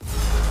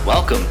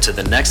Welcome to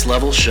the Next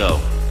Level Show,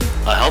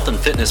 a health and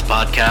fitness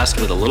podcast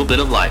with a little bit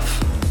of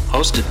life.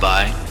 Hosted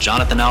by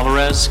Jonathan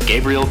Alvarez,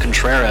 Gabriel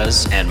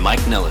Contreras, and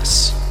Mike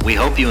Nillis. We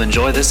hope you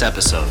enjoy this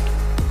episode.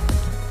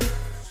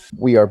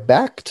 We are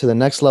back to the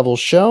Next Level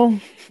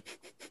Show.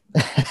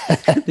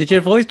 Did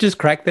your voice just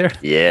crack there?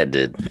 Yeah, it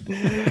did.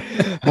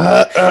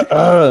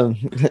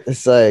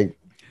 It's like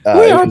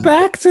we are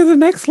back to the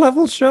Next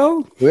Level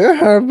Show. We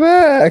are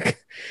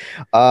back.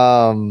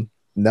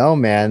 No,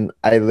 man,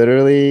 I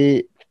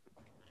literally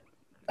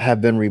have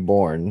been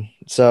reborn.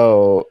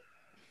 So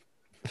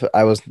it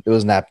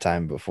was nap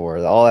time before.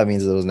 All that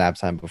means is it was nap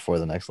time before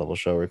the Next Level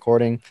Show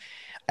recording.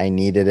 I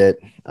needed it.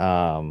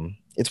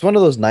 It's one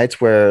of those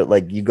nights where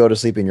like you go to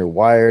sleep and you're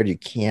wired, you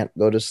can't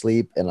go to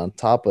sleep, and on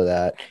top of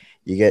that,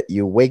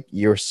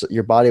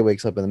 your body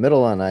wakes up in the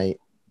middle of the night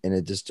and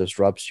it just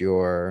disrupts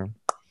your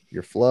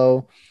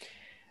flow.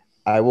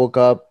 I woke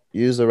up,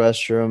 used the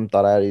restroom,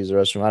 thought I had to use the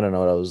restroom. I don't know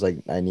what I was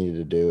like I needed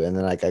to do, and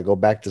then like I go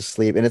back to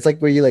sleep, and it's like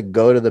where you like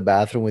go to the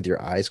bathroom with your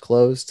eyes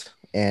closed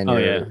and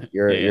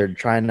you're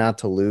trying not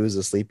to lose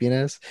the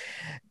sleepiness.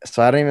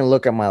 So I don't even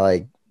look at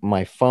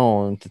my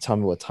phone to tell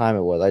me what time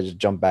it was. I just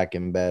jump back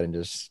in bed and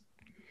just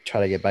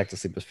try to get back to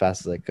sleep as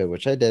fast as I could,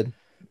 which I did.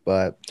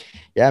 But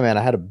yeah, man,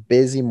 I had a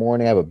busy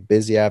morning. I have a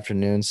busy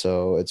afternoon.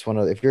 So it's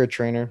if you're a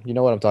trainer, you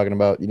know what I'm talking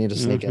about. You need to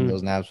sneak in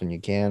those naps when you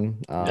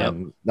can.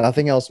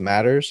 Nothing else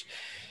matters.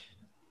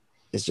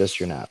 It's just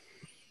your nap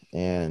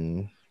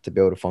and to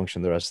be able to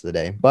function the rest of the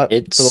day. But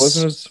for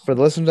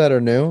the listeners that are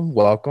new,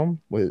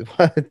 welcome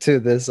to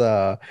this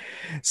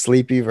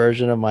sleepy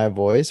version of my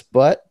voice.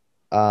 But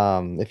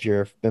if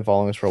you've been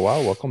following us for a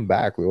while, welcome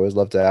back. We always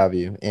love to have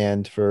you.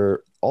 And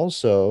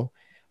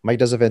Mike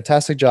does a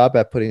fantastic job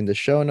at putting the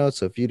show notes.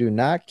 So if you do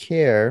not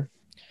care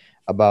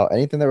about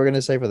anything that we're going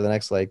to say for the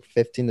next like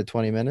 15 to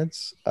 20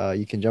 minutes,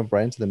 you can jump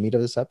right into the meat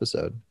of this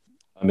episode.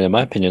 I mean, in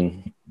my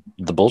opinion,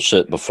 the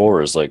bullshit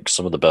before is like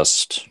some of the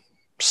best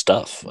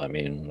stuff. I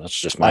mean, that's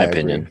just my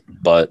opinion.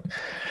 But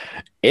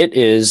it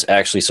is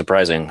actually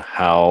surprising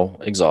how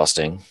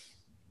exhausting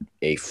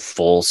a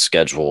full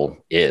schedule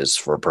is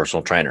for a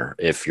personal trainer.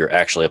 If you're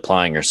actually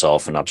applying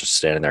yourself and not just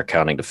standing there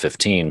counting to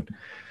 15,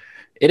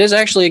 it is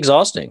actually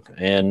exhausting.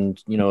 And,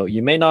 you know,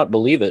 you may not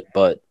believe it,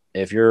 but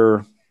if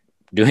you're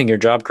doing your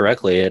job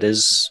correctly,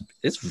 it's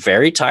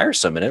very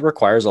tiresome and it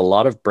requires a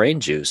lot of brain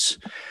juice.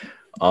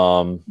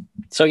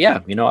 So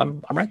yeah, you know,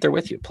 I'm right there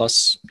with you.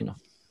 Plus, you know,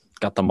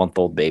 got the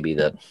month-old baby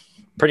that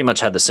pretty much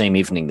had the same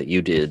evening that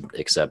you did,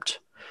 except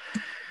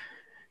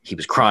he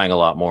was crying a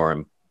lot more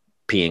and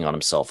peeing on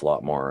himself a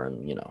lot more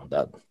and, you know,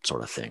 that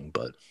sort of thing.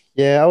 But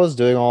yeah, I was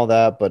doing all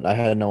that, but I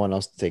had no one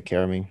else to take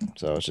care of me.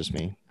 So it's just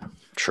me.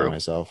 True.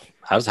 Myself.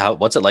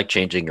 What's it like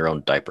changing your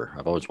own diaper?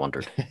 I've always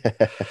wondered.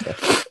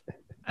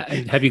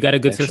 Have you got a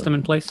good system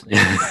in place?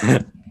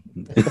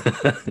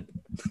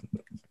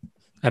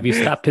 Have you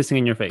stopped pissing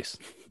in your face?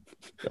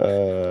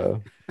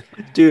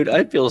 Dude,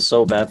 I feel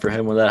so bad for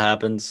him when that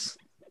happens.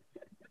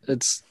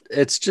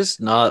 It's just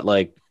not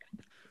like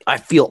I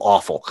feel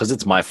awful because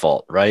it's my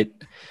fault, right?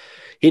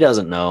 He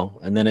doesn't know,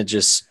 and then it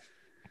just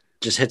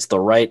hits the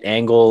right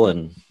angle,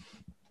 and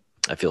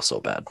I feel so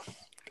bad.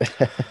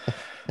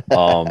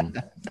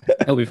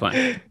 He'll be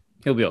fine.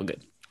 He'll be all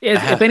good.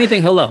 If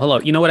anything, hello.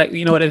 You know what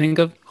I think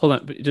of? Hold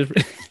on. Just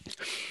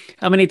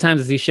how many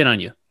times does he shit on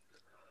you?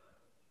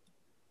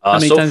 How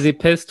many times he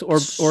pissed or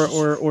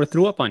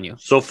threw up on you?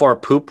 So far,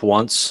 poop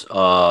once,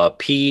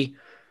 pee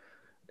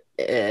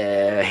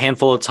a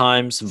handful of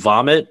times,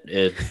 vomit,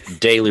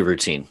 daily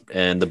routine,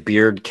 and the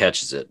beard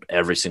catches it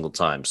every single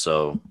time.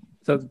 So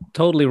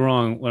totally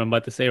wrong what I'm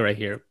about to say right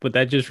here, but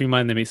that just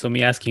reminded me. So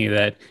me asking you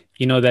that,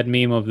 you know, that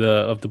meme of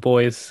the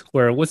boys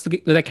where what's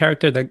that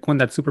character that one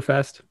that's super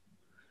fast?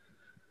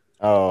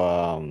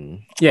 Oh,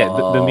 yeah,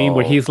 the meme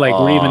where he's like,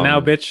 "We're even now,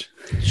 bitch."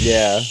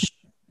 Yeah.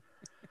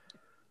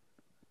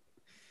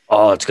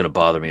 Oh, it's gonna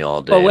bother me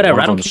all day. Oh, whatever.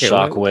 One I don't of them's care.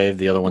 Shockwave.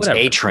 The other one's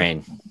Whatever.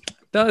 A-Train.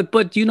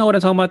 But you know what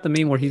I'm talking about? The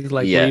meme where he's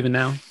like, Yeah. "We're even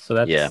now." So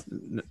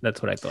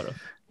that's what I thought of.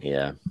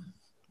 Yeah,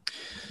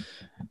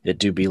 it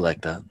do be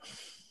like that.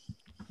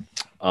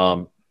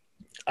 I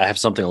have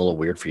something a little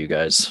weird for you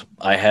guys.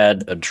 I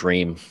had a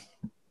dream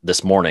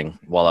this morning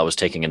while I was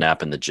taking a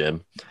nap in the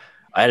gym.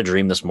 I had a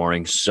dream this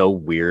morning so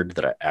weird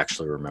that I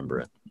actually remember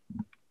it.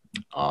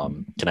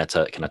 Can I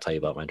tell you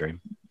about my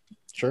dream?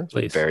 Sure.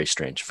 Please. Very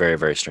strange. Very,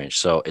 very strange.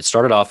 So it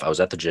started off, I was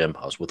at the gym.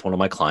 I was with one of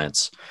my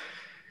clients.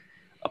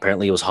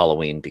 Apparently it was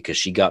Halloween because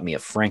she got me a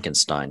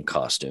Frankenstein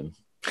costume.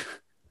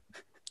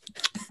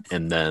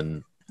 And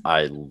then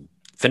I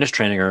finished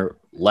training her,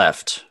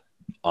 left.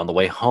 On the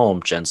way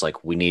home, Jen's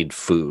like, we need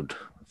food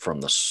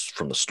from the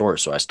store.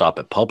 So I stop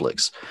at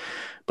Publix.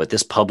 But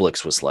this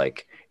Publix was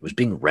like, it was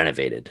being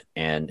renovated.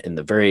 And in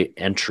the very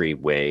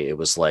entryway, it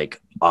was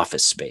like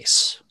office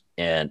space.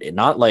 And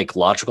not like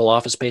logical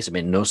office space. It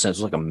made no sense.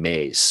 It was like a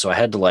maze. So I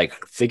had to like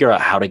figure out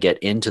how to get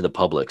into the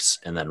Publix.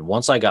 And then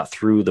once I got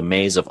through the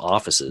maze of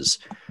offices,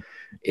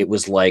 it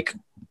was like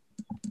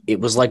it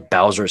was like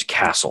Bowser's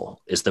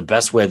castle is the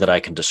best way that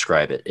I can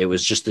describe it. It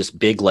was just this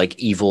big, like,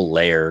 evil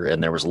lair,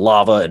 and there was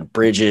lava and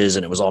bridges,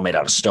 and it was all made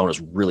out of stone. It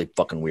was really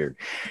fucking weird.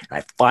 And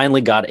I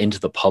finally got into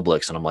the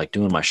Publix, and I'm like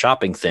doing my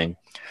shopping thing.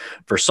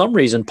 For some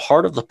reason,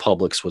 part of the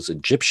Publix was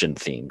Egyptian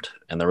themed,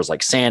 and there was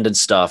like sand and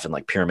stuff and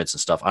like pyramids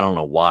and stuff. I don't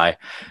know why.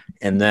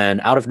 And then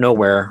out of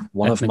nowhere,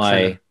 one of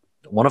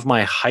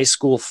my high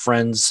school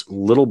friends'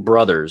 little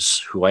brothers,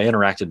 who I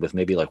interacted with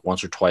maybe like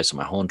once or twice in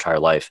my whole entire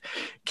life,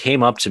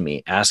 came up to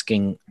me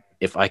asking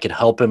if I could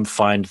help him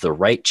find the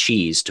right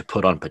cheese to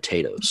put on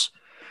potatoes.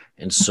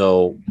 And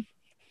so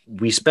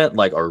we spent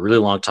like a really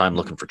long time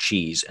looking for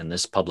cheese, and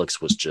this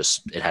Publix was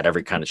just, it had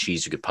every kind of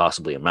cheese you could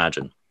possibly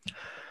imagine.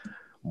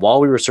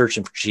 While we were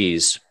searching for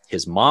cheese,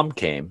 his mom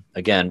came,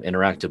 again,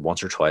 interacted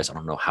once or twice. I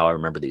don't know how I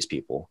remember these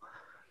people.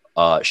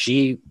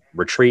 She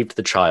retrieved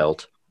the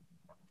child.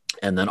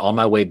 And then on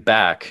my way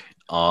back,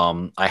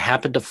 I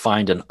happened to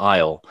find an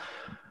aisle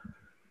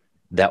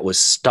that was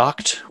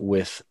stocked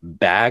with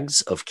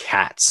bags of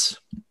cats.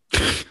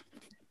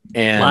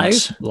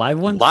 And live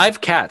ones?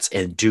 Live cats.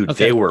 And dude,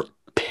 They were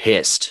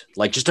pissed.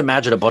 Like, just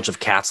imagine a bunch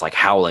of cats like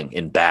howling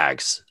in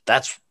bags.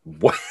 That's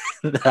what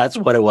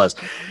it was.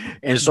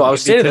 And so I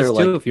was sitting there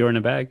like, if you're in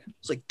a bag, I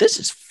was like, this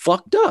is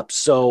fucked up.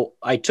 So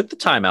I took the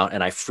time out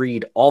and I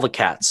freed all the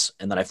cats,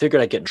 and then I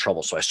figured I'd get in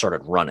trouble. So I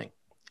started running,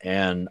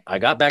 and I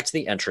got back to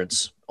the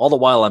entrance. All the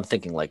while I'm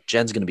thinking like,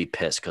 Jen's going to be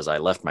pissed because I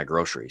left my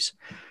groceries.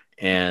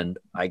 And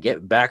I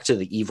get back to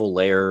the evil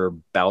lair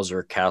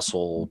Bowser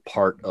Castle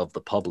part of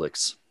the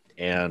Publix,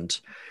 and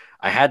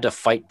I had to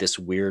fight this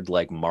weird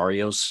like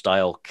Mario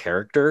style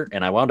character,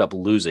 and I wound up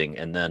losing.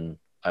 And then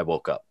I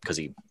woke up because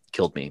he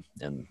killed me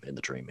in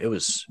the dream. It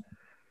was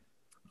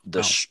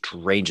the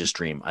strangest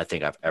dream I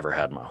think I've ever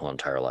had in my whole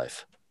entire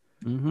life.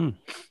 Mm-hmm.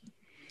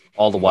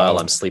 All the while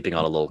I'm sleeping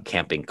on a little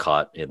camping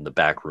cot in the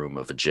back room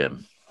of a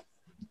gym.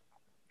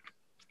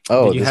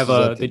 Oh, this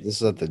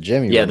is at the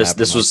gym. Yeah,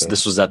 this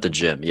was at the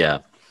gym. Yeah.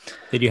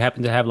 Did you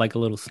happen to have like a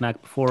little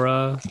snack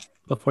before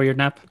your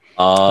nap?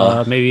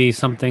 Maybe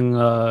something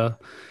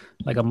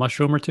like a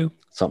mushroom or two?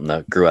 Something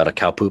that grew out of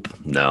cow poop?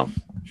 No,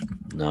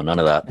 none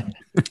of that.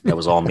 That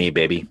was all me,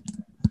 baby.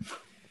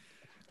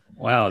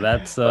 Wow,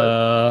 that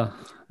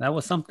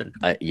was something.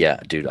 Yeah,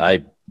 dude.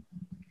 I'm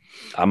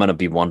gonna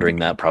be wondering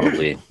that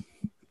probably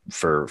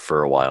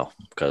for a while,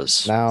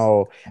 because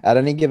now at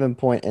any given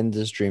point in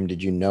this dream,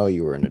 did you know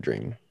you were in a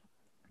dream?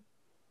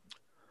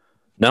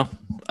 No,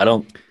 I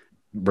don't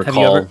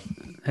recall.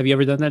 Have you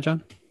ever done that,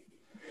 John?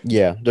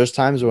 Yeah, there's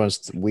times when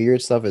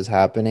weird stuff is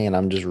happening and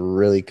I'm just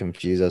really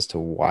confused as to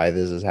why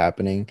this is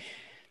happening,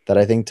 that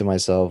I think to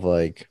myself,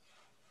 like,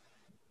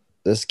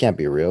 this can't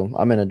be real.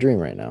 I'm in a dream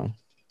right now.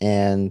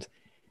 And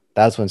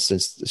that's when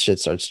shit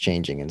starts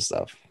changing and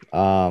stuff.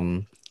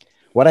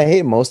 What I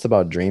hate most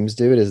about dreams,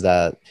 dude, is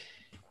that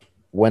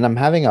when I'm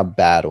having a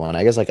bad one,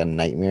 I guess like a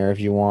nightmare, if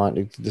you want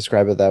to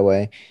describe it that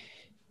way,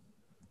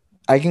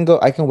 I can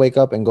wake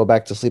up and go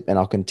back to sleep and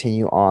I'll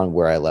continue on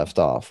where I left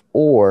off,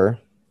 or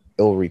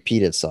it'll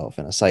repeat itself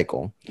in a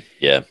cycle.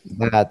 Yeah.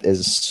 That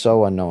is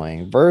so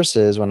annoying.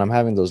 Versus when I'm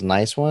having those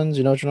nice ones,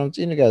 you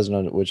guys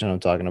know which one I'm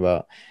talking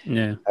about.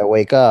 Yeah. I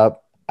wake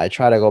up, I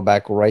try to go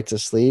back right to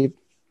sleep.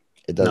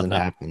 It doesn't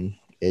happen.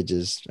 It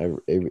just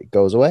it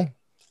goes away.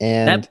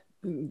 And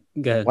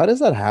why does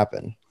that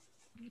happen?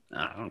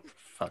 I don't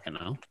fucking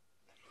know.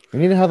 We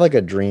need to have like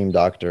a dream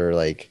doctor,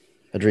 like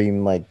a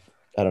dream, like,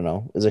 I don't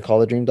know. Is it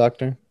called a dream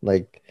doctor?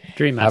 Like,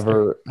 dream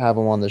master. Have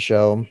him on the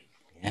show.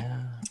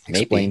 Yeah.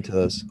 Explain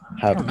to us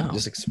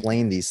just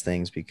explain these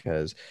things,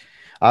 because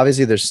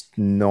obviously there's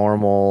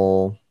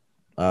normal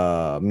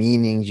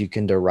meanings you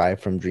can derive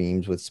from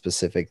dreams with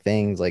specific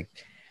things, like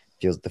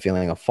the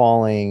feeling of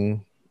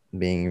falling,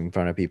 being in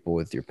front of people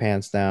with your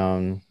pants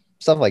down,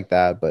 stuff like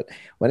that. But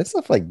when it's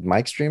stuff like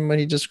Mike's dream, what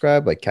he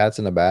described, like cats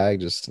in a bag,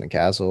 just in a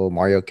castle,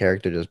 Mario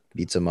character just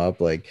beats him up,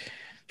 like,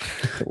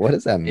 what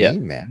does that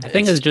mean, man? I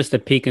think it's just a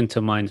peek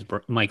into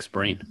Mike's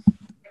brain.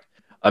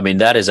 I mean,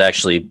 that is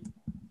actually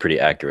pretty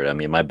accurate. I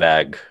mean, my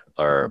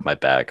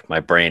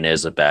brain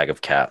is a bag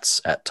of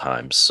cats at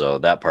times, so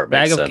that part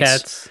makes sense. Bag of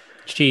cats,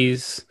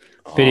 cheese,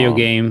 video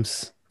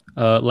games,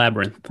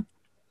 labyrinth.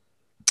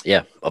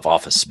 Yeah, of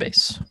Office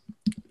Space.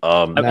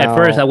 At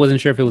first, I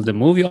wasn't sure if it was the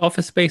movie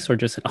Office Space or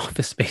just an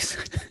office space.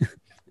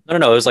 No,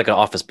 it was like an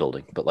office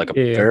building, but like a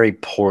very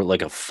poor,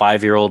 like a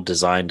 5-year-old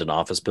designed an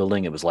office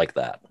building. It was like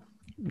that.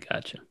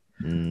 Gotcha.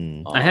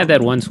 I had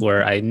that once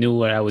where I knew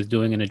what I was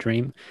doing in a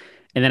dream,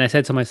 and then I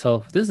said to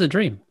myself, "This is a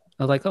dream."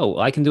 I was like, "Oh,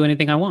 I can do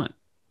anything I want.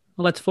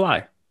 Well, let's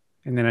fly."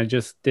 And then I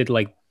just did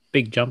like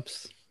big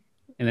jumps,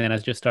 and then I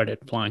just started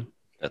flying.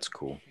 That's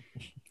cool.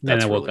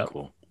 Then I woke up.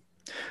 Cool.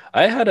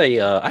 I had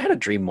a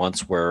dream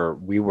once where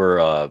we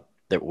were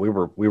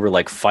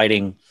like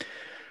fighting,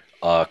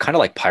 kind of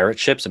like pirate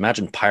ships.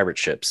 Imagine pirate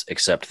ships,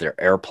 except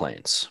they're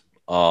airplanes.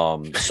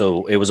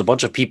 So it was a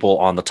bunch of people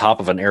on the top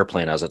of an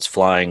airplane as it's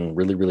flying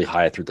really, really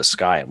high through the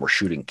sky, and we're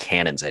shooting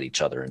cannons at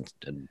each other.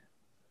 And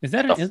is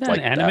that an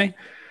anime? That.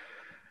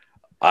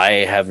 I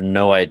have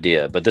no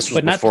idea, but this was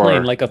but not before...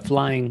 plane, like a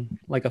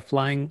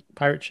flying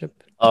pirate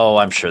ship. Oh,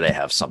 I'm sure they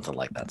have something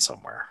like that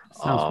somewhere.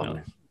 Sounds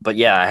familiar. But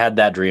yeah, I had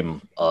that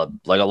dream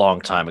like a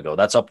long time ago.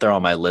 That's up there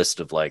on my list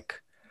of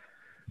like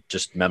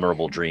just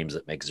memorable dreams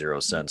that make zero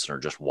sense and are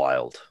just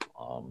wild.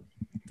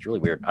 It's really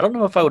weird. I don't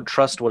know if I would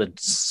trust what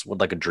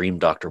like a dream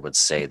doctor would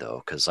say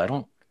though, because I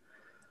don't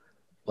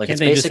like. Can't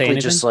It's they just say basically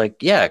anything? just like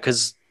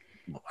because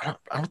I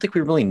don't think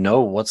we really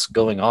know what's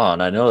going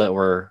on. I know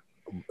that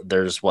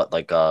there's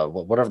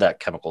whatever that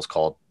chemical's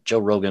called. Joe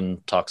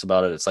Rogan talks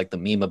about it. It's like the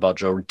meme about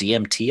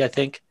DMT, I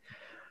think.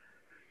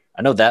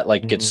 I know that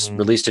like gets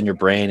released in your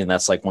brain, and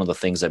that's like one of the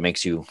things that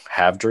makes you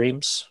have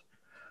dreams.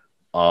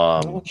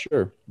 I'm not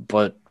sure.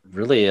 But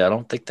really, I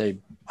don't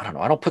know.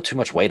 I don't put too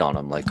much weight on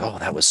them. Like, oh,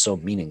 that was so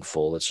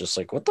meaningful. It's just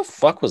like, what the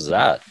fuck was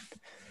that?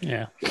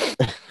 Yeah.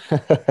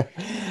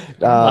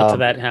 Lots of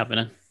that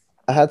happening.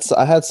 I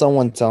had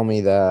someone tell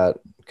me that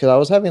because I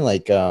was having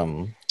like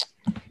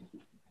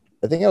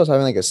I think I was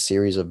having like a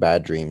series of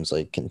bad dreams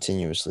like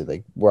continuously,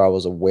 like where I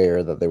was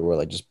aware that they were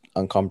like just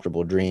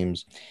uncomfortable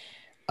dreams.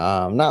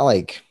 Not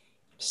like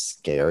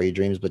scary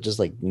dreams, but just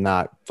like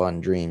not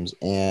fun dreams,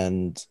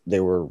 and they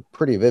were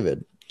pretty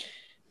vivid.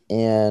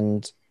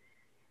 And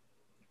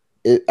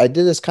I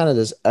did this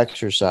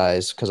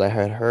exercise because I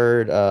had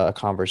heard a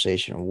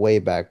conversation way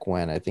back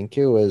when. I think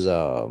it was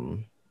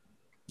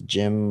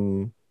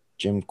Jim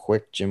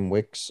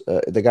Wicks,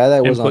 the guy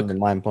that was on the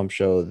Mind Pump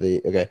show.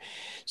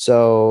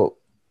 So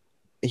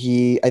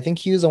I think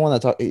he was the one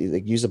that talked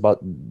like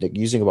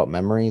using about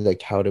memory,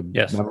 like how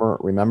to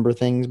remember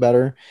things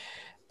better.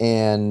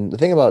 And the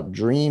thing about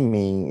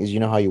dreaming is, you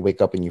know how you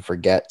wake up and you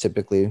forget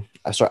typically.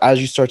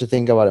 As you start to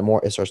think about it more,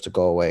 it starts to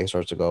go away.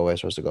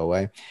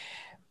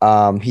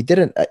 He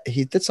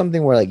did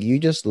something where like you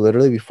just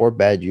literally before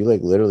bed, you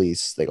like literally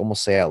like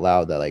almost say out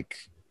loud that like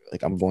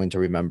I'm going to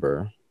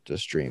remember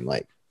this dream.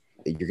 Like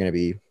you're going to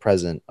be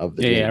present of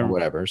the dream or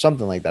whatever,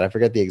 something like that. I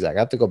forget the exact,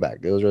 I have to go back.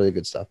 It was really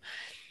good stuff.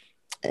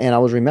 And I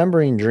was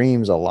remembering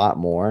dreams a lot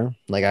more.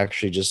 Like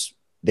actually just,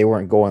 they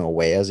weren't going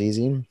away as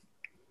easy.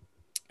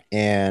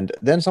 And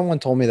then someone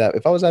told me that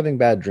if I was having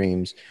bad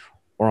dreams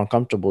or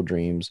uncomfortable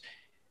dreams,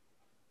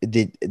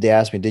 they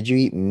asked me, did you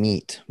eat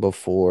meat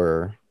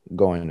before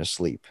going to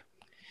sleep?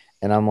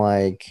 And I'm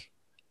like,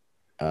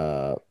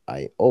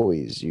 I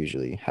always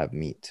usually have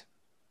meat,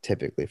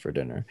 typically for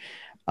dinner.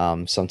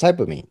 Some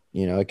type of meat,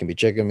 it can be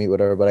chicken meat,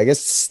 whatever. But I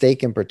guess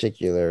steak in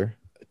particular,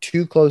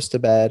 too close to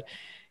bed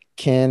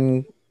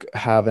can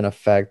have an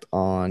effect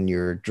on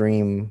your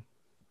dream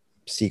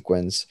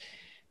sequence,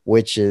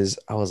 which is,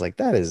 I was like,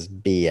 that is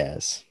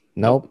BS.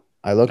 Nope.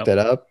 I looked it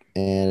up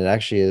and it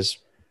actually is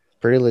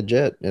pretty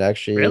legit. It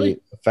actually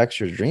affects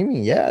your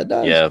dreaming. Yeah, it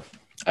does. Yeah.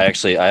 I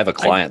have a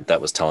client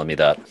that was telling me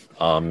that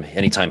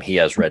anytime he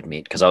has red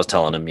meat, because I was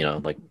telling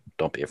him, like,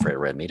 don't be afraid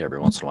of red meat every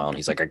once in a while. And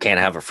he's like, I can't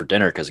have it for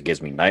dinner because it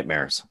gives me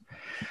nightmares.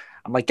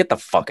 I'm like, get the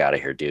fuck out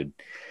of here, dude.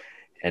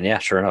 And yeah,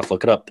 sure enough,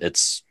 look it up.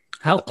 It's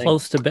how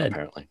close to bed?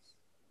 Apparently.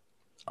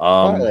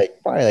 Probably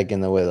like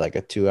in the way, like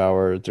a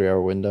 2-hour,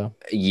 3-hour window.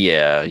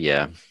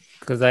 Yeah.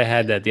 Because I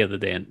had that the other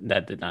day and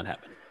that did not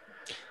happen.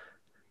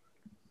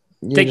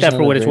 Take that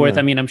for what it's worth.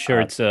 I mean, I'm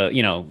sure it's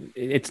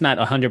it's not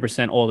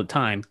 100% all the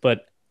time,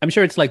 but I'm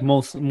sure it's like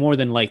more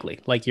than likely.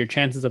 Like your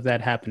chances of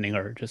that happening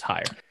are just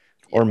higher.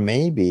 Or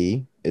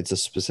maybe it's a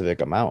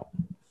specific amount.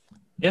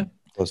 Yeah.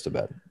 Close to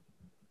bed.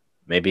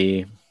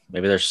 Maybe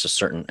there's a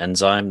certain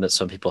enzyme that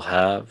some people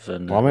have.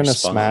 And I'm going to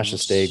smash a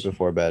steak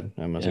before bed.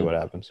 I'm going to see what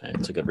happens.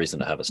 It's a good reason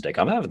to have a steak.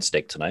 I'm having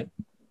steak tonight.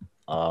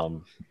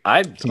 I've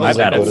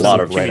had a lot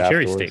of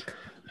cherry steak.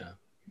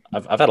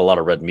 I've had a lot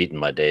of red meat in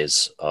my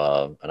days,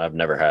 and I've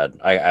never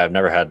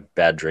had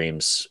bad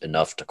dreams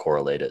enough to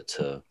correlate it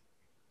to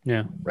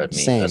red meat.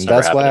 Same.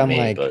 That's why I'm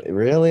like,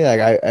 really?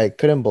 Like I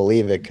couldn't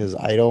believe it because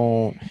I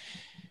don't.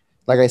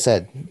 Like I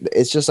said,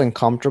 it's just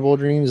uncomfortable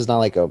dreams. It's not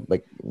like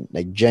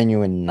like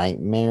genuine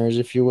nightmares,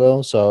 if you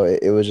will. So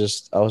it was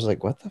just, I was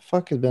like, what the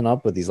fuck has been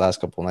up with these last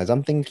couple of nights?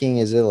 I'm thinking,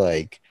 is it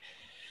like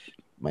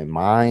my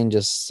mind,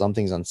 just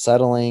something's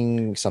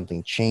unsettling,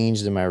 something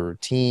changed in my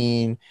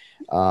routine?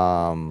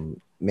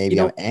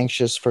 Maybe I'm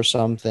anxious for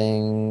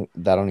something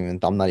that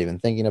I'm not even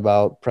thinking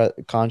about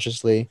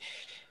consciously.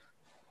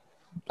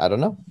 I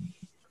don't know.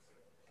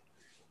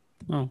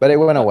 But it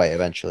went away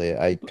eventually.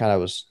 I kind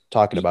of was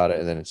talking about it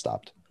and then it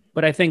stopped.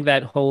 But I think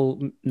that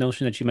whole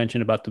notion that you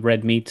mentioned about the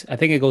red meat, I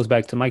think it goes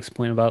back to Mike's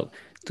point about,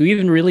 do you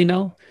even really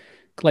know?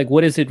 Like,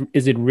 what is it?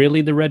 Is it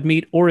really the red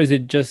meat? Or is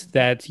it just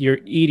that you're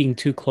eating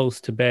too close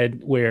to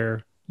bed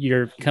where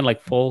you're kind of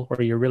like full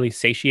or you're really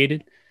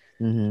satiated,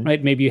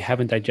 right? Maybe you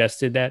haven't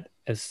digested that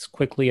as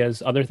quickly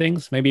as other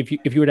things. Maybe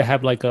if you were to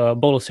have like a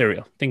bowl of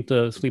cereal, I think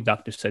the sleep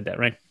doctor said that,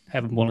 right?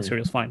 Having a bowl of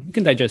cereal is fine. You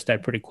can digest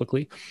that pretty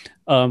quickly,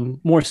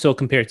 more so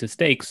compared to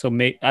steak. So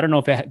I don't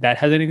know if that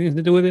has anything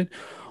to do with it.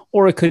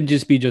 Or it could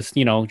just be just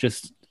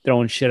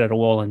throwing shit at a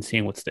wall and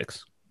seeing what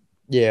sticks.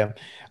 Yeah,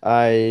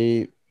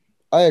 I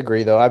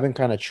agree, though. I've been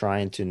kind of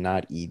trying to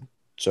not eat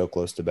so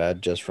close to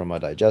bed just from a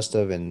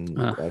digestive and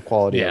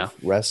quality of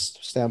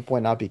rest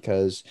standpoint, not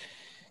because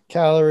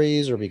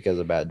calories or because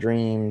of bad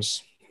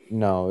dreams.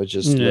 No, it's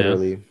just Yeah.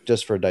 literally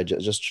just for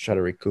digest, just to try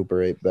to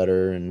recuperate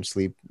better and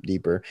sleep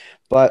deeper.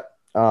 But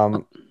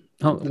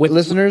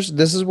listeners,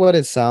 this is what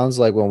it sounds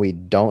like when we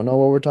don't know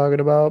what we're talking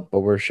about,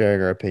 but we're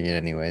sharing our opinion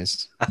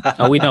anyways.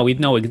 we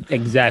know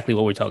exactly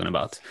what we're talking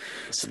about.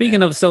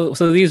 Speaking of, so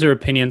these are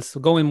opinions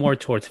going more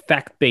towards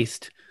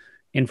fact-based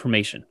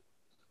information.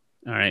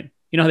 All right,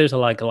 you know, there's a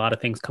lot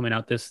of things coming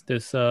out this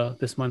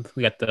month.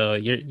 We got the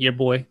your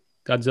boy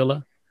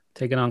Godzilla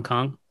taking on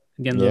Kong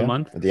at the end of the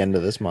month. At the end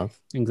of this month.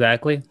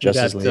 Exactly.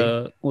 Justice we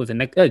got League. what was it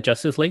next?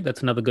 Justice League.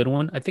 That's another good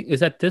one. I think is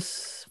that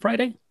this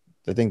Friday?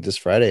 I think this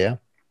Friday, yeah.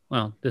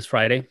 Well, this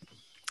Friday.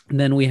 And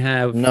then we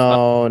have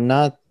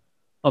not.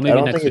 Oh,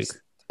 maybe next week.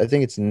 I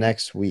think it's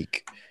next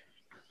week.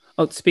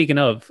 Oh, speaking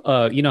of,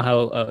 you know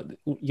how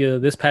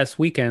this past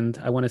weekend,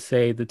 I want to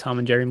say the Tom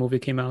and Jerry movie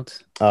came out.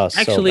 Oh,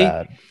 actually,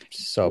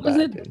 so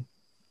bad, dude.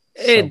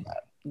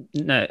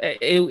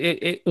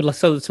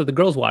 So the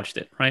girls watched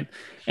it, right?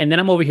 And then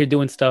I'm over here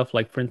doing stuff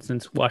like, for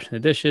instance, washing the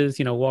dishes,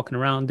 you know, walking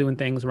around, doing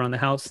things around the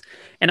house,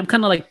 and I'm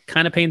kind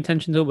of paying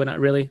attention to it, but not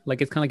really.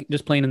 Like, it's kind of like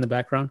just playing in the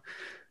background.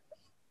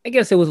 I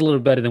guess it was a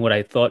little better than what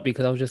I thought,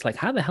 because I was just like,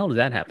 how the hell did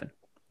that happen?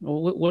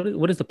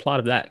 What is the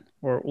plot of that,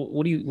 or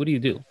what do you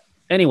do?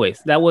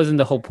 Anyways, that wasn't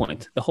the whole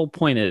point. The whole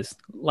point is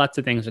lots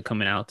of things are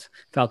coming out.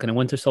 Falcon and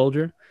Winter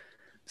Soldier,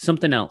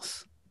 something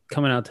else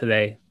coming out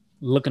today.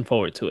 Looking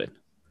forward to it.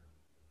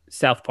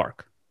 South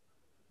Park,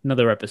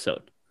 another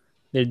episode.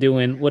 They're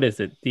doing, what is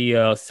it?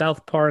 The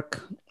South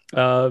Park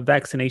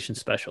vaccination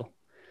special.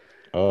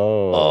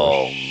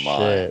 Oh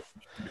my!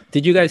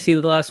 Did you guys see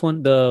the last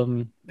one,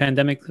 the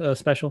pandemic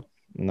special?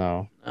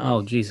 No.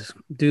 Oh Jesus,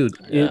 dude!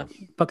 Yeah.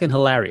 Fucking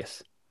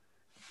hilarious.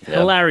 Yeah.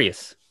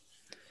 Hilarious.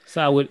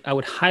 So I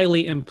would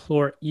highly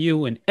implore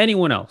you and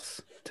anyone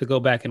else to go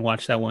back and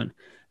watch that one.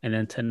 And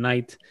then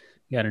tonight,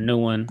 you got a new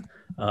one,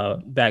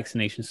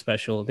 vaccination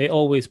special. They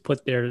always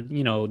put they're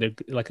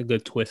like a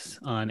good twist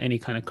on any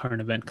kind of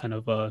current event kind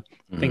of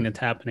thing that's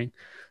happening.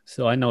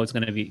 So I know it's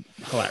going to be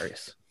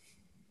hilarious.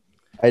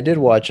 I did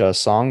watch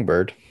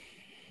Songbird.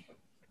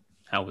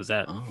 How was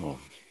that?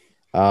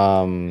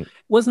 Oh.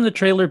 Wasn't the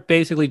trailer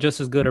basically just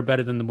as good or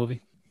better than the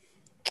movie?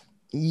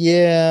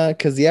 Yeah,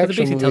 because the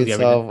actual movie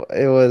itself,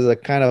 it was a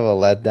kind of a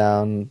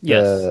letdown.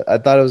 Yes. I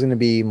thought it was going to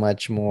be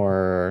much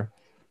more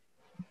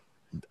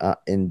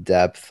in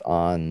depth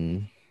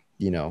on,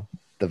 the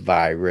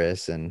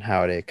virus and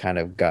how it kind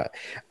of got.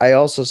 I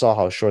also saw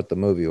how short the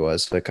movie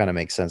was, so it kind of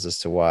makes sense as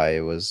to why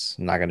it was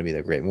not going to be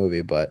the great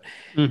movie. But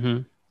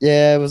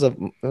yeah, it was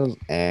definitely.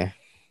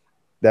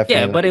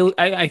 Yeah, but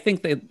I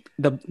think that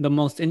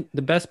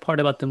the best part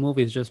about the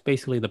movie is just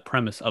basically the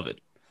premise of it,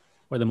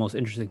 or the most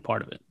interesting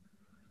part of it.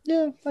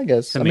 Yeah, I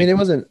guess. I mean, it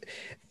wasn't.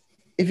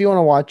 If you want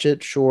to watch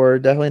it, sure.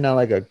 Definitely not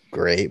like a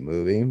great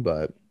movie,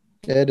 but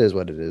it is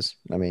what it is.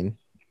 I mean,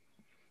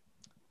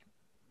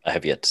 I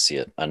have yet to see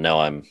it. I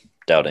know I'm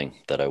doubting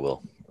that I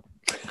will.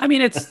 I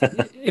mean,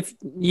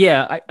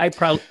 I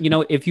probably,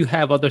 if you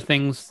have other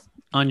things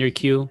on your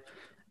queue,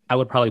 I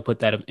would probably put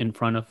that in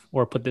front of,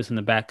 or put this in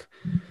the back.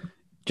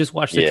 Just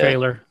watch the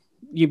trailer.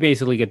 You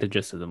basically get the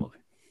gist of the movie.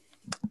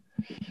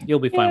 You'll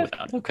be fine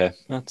without it. Okay,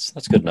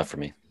 that's good enough for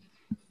me.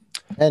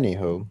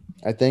 Anywho,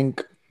 I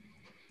think,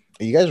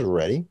 are you guys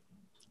ready?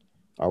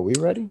 Are we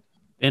ready?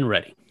 Been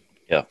ready.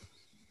 Yeah.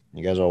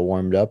 You guys all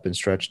warmed up and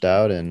stretched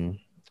out and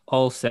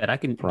all set. I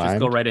can just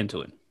go right into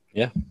it.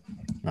 Yeah.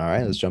 All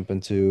right, let's jump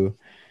into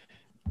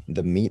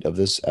the meat of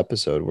this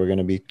episode. We're going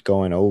to be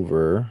going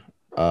over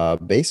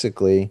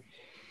basically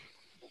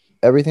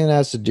everything that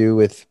has to do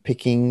with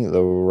picking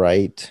the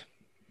right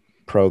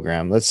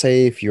program. Let's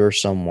say if you're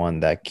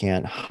someone that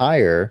can't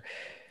hire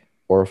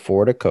or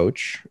afford a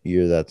coach,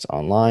 either that's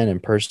online, in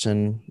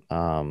person.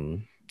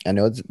 I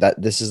know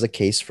that this is a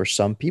case for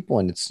some people,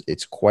 and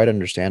it's quite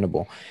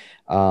understandable.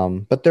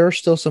 But there are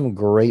still some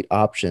great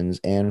options.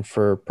 And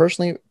for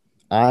personally,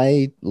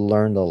 I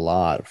learned a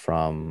lot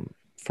from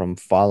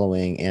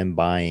following and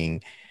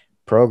buying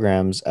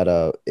programs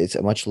it's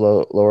a much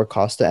lower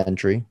cost to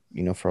entry,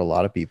 for a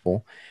lot of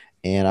people.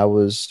 And I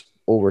was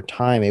over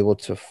time able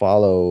to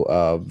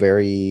follow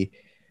very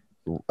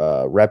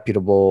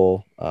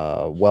reputable,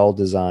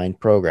 well-designed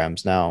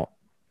programs. Now,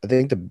 I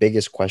think the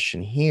biggest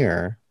question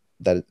here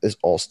that this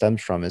all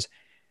stems from is,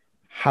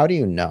 how do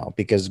you know?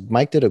 Because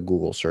Mike did a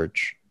Google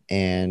search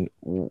and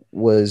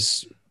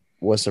was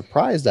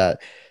surprised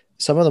that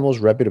some of the most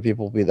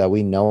reputable people that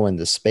we know in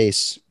the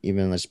space,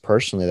 even as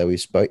personally that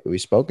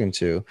we've spoken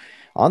to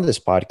on this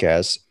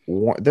podcast,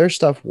 their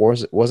stuff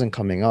wasn't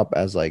coming up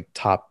as like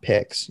top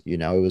picks.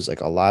 It was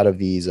like a lot of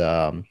these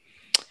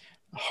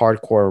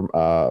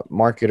hardcore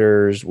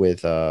marketers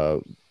with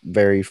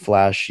very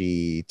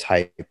flashy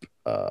type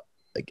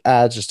like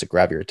ads just to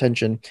grab your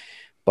attention.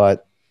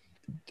 But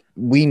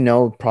we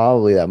know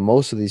probably that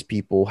most of these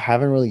people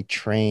haven't really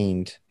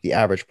trained the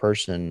average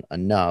person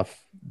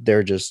enough.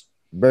 They're just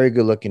very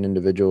good looking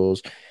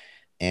individuals,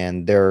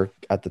 and they're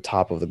at the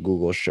top of the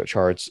Google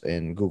charts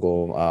and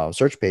Google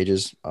search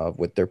pages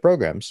with their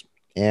programs.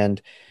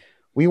 And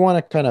we want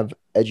to kind of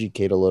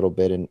educate a little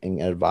bit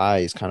and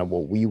advise kind of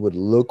what we would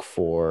look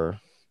for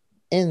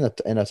in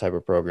a type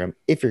of program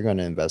if you're going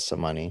to invest some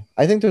money.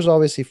 I think there's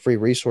obviously free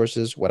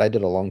resources. What I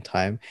did a long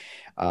time,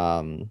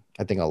 I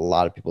think a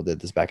lot of people did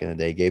this back in the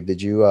day. Gabe,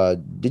 did you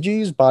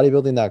use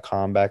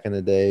bodybuilding.com back in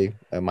the day?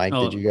 Mike,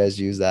 did you guys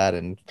use that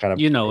and kind of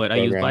you know it? I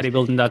use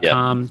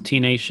bodybuilding.com, Yep. T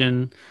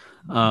Nation,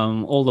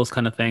 all those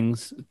kind of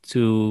things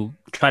to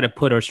try to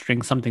put or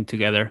string something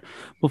together.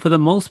 But for the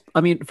most,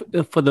 I mean,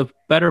 for the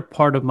better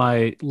part of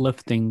my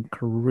lifting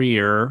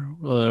career,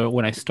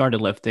 when I started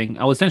lifting,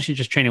 I was essentially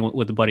just training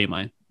with a buddy of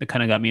mine that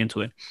kind of got me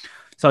into it.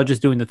 So I was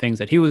just doing the things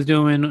that he was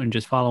doing and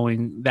just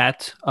following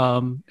that,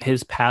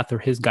 his path or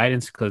his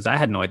guidance, because I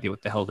had no idea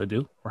what the hell to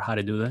do or how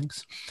to do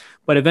things.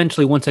 But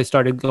eventually, once I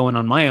started going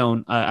on my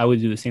own, I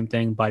would do the same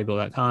thing,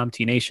 bodybuild.com,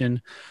 T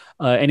Nation,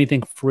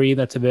 anything free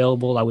that's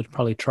available, I would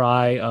probably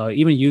try.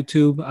 Even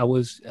YouTube, I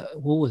was,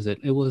 what was it?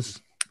 It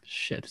was,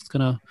 shit, it's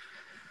gonna,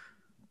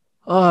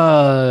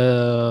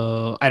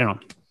 I don't know.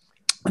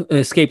 It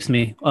escapes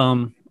me.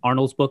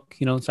 Arnold's book,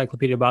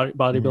 Encyclopedia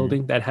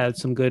Bodybuilding, that had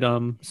some good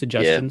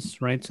suggestions,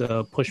 right?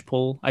 Push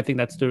pull. I think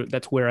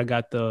that's where I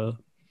got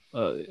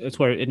it's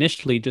where I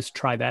initially just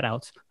try that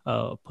out,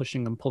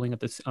 pushing and pulling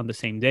on the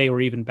same day, or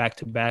even back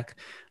to back,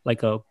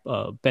 like a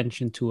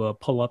bench into a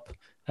pull up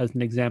as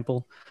an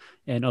example,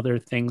 and other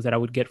things that I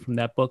would get from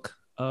that book.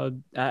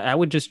 I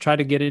would just try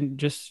to get in,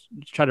 just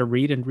try to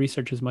read and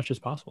research as much as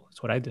possible.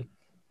 That's what I did.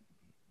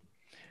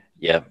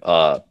 Yeah.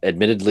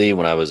 Admittedly,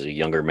 when I was a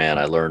younger man,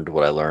 I learned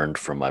what I learned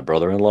from my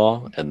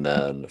brother-in-law. And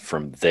then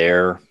from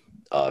there,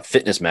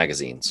 fitness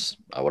magazines.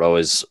 I would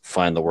always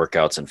find the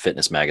workouts in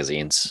fitness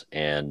magazines.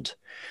 And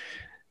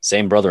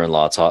same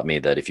brother-in-law taught me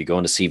that if you go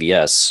into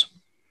CVS,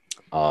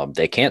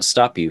 they can't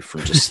stop you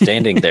from just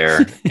standing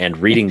there and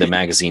reading the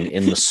magazine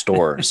in the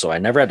store. So I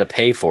never had to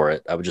pay for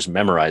it. I would just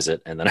memorize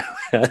it. And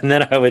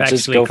then I would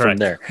just go from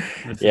there.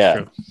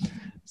 Yeah.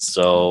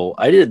 So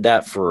I did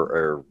that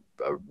for a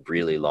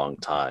really long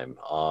time.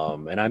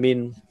 And I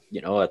mean,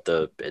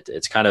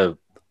 it's kind of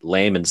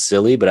lame and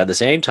silly, but at the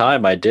same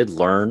time, I did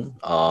learn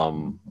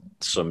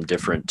some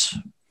different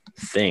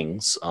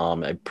things.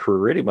 It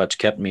pretty much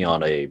kept me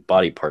on a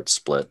body part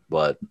split,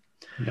 but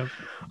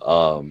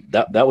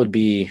that would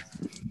be,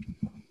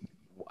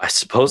 I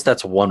suppose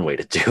that's one way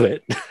to do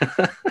it.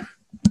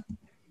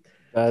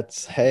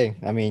 Hey,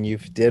 I mean, you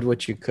did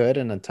what you could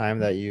in a time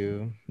that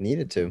you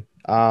needed to.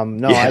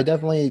 I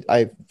definitely,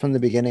 from the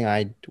beginning,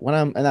 I'm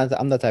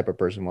the type of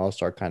person where I'll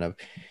start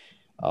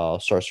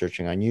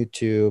searching on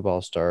YouTube.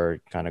 I'll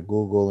start kind of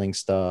Googling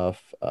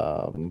stuff.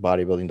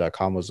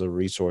 Bodybuilding.com was a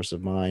resource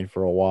of mine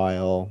for a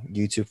while.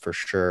 YouTube for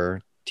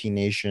sure. T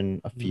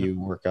Nation, a few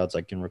workouts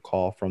I can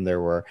recall from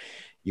there where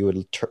you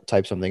would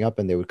type something up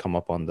and they would come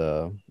up on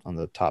the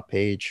top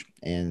page,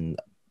 and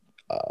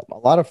a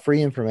lot of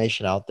free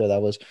information out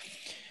there.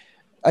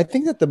 I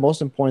think that the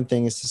most important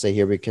thing is to say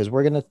here, because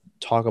we're going to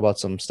talk about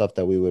some stuff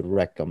that we would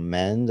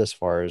recommend, as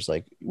far as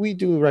like, we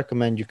do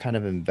recommend you kind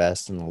of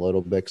invest in a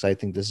little bit, because I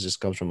think this just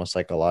comes from a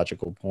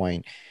psychological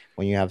point.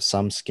 When you have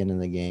some skin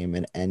in the game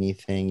and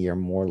anything, you're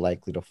more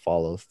likely to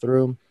follow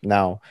through.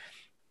 Now,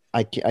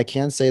 I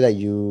can't say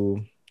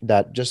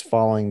that just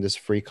following this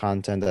free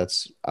content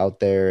that's out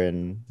there,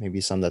 and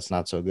maybe some that's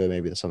not so good,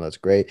 maybe some that's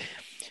great,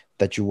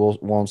 that you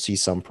won't see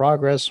some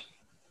progress.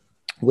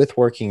 With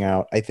working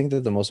out, I think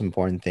that the most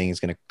important thing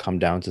is going to come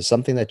down to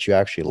something that you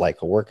actually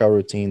like, a workout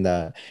routine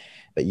that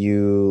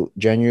you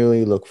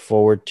genuinely look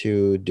forward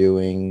to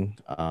doing,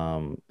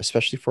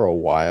 especially for a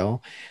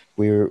while.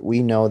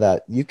 We know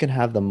that you can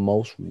have the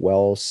most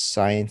well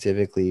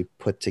scientifically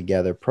put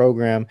together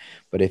program,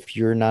 but if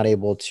you're not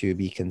able to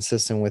be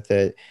consistent with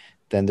it,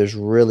 then there's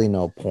really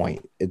no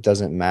point. It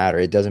doesn't matter.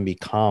 It doesn't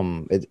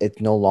become,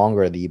 it's no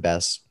longer the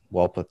best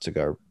well put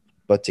together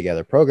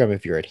program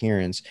if your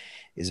adherence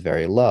is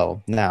very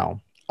low.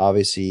 Now,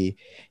 obviously,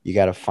 you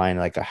got to find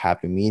like a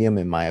happy medium,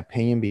 in my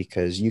opinion,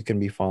 because you can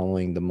be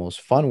following the most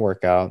fun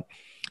workout.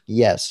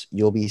 Yes,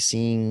 you'll be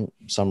seeing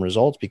some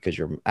results because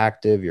you're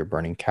active, you're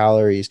burning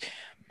calories,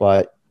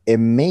 but it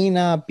may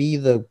not be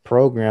the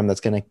program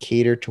that's going to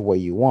cater to what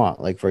you want.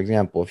 Like, for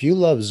example, if you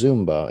love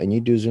Zumba and you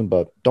do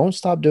Zumba, don't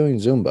stop doing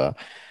Zumba.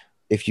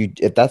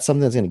 If that's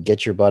something that's going to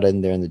get your butt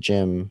in there in the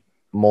gym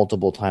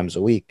multiple times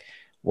a week,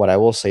 what I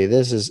will say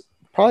this is,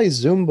 probably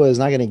Zumba is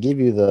not going to give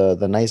you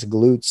the nice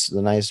glutes,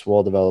 the nice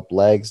well-developed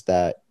legs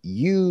that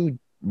you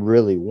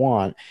really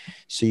want.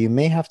 So you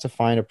may have to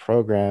find a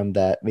program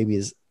that maybe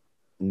is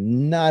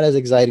not as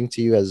exciting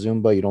to you as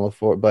Zumba. You don't look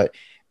for it, but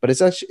it's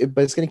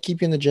going to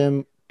keep you in the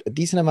gym a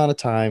decent amount of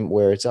time,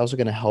 where it's also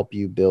going to help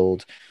you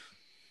build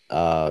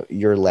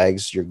your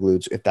legs, your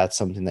glutes, if that's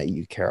something that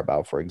you care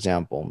about, for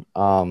example.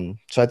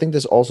 So I think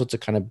this also to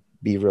kind of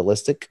be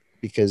realistic,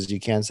 because you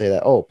can't say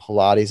that, oh,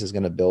 Pilates is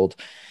going to build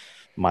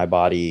my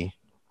body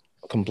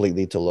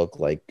completely to look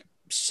like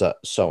so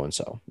and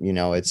so.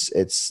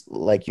 It's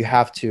like you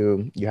have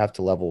to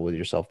level with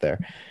yourself there.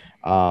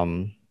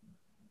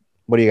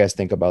 What do you guys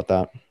think about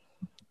that?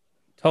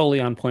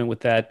 Totally on point with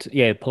that.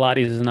 Yeah,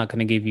 Pilates is not going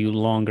to give you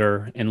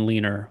longer and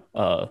leaner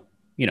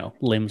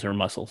limbs or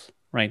muscles.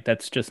 right?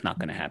 That's just not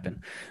going to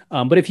happen.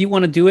 But if you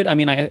want to do it, I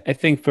mean, I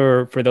think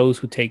for those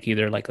who take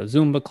either like a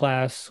Zumba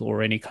class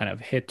or any kind of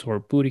HIIT or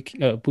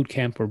boot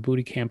camp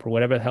or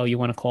whatever the hell you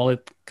want to call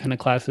it, kind of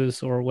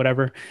classes or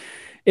whatever,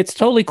 it's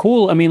totally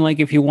cool. I mean, like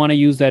if you want to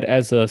use that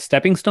as a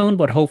stepping stone,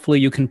 but hopefully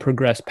you can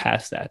progress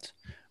past that,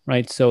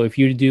 right? So if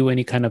you do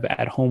any kind of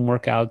at-home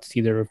workouts,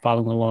 either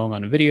following along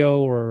on a video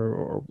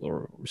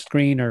or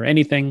screen or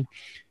anything,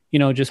 you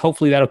know, just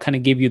hopefully that'll kind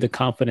of give you the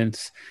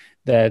confidence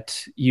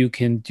that you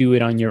can do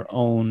it on your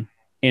own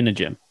in a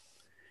gym.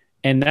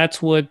 And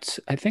that's what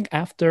I think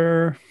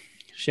after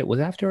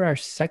our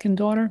second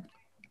daughter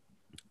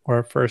or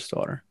our first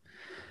daughter,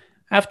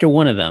 after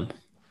one of them,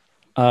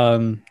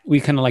 we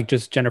kind of like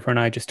just Jennifer and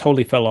I just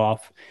totally fell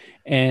off,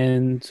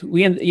 and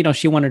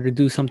she wanted to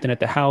do something at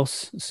the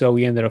house. So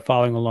we ended up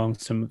following along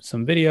some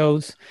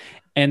videos,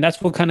 and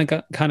that's what kind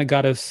of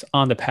got us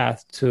on the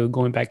path to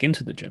going back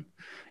into the gym.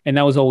 And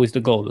that was always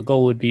the goal. The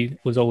goal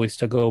was always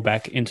to go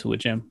back into a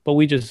gym. But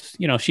we just,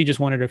 she just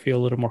wanted to feel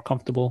a little more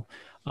comfortable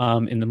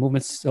in the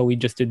movements. So we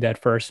just did that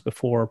first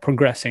before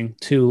progressing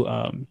to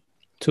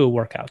a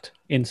workout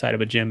inside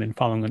of a gym and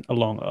following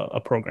along a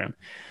program.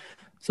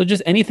 So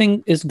just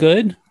anything is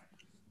good.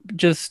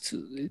 Just,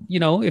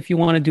 if you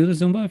want to do the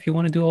Zumba, if you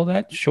want to do all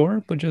that,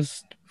 sure. But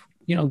just,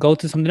 go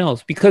to something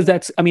else. Because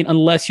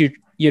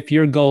if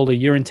your goal or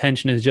your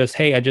intention is just,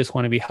 hey, I just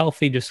want to be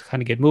healthy, just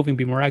kind of get moving,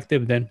 be more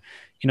active, then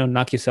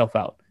knock yourself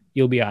out.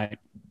 You'll be all right.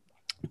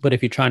 But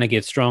if you're trying to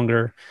get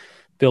stronger,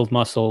 build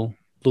muscle,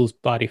 lose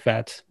body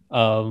fat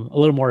a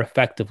little more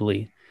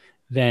effectively,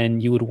 then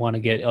you would want to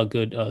get a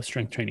good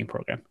strength training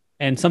program.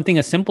 And something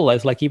as simple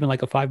as even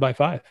like a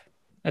 5x5.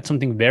 That's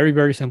something very,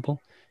 very simple.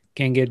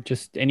 Can't get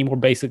just any more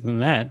basic than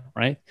that,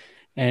 right?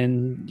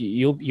 And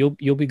you'll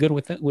be good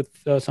with it, with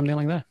something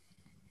like that.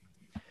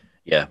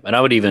 Yeah, and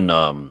I would even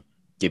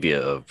give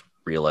you a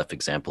real life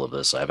example of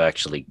this. I've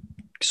actually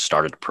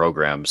started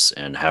programs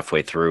and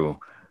halfway through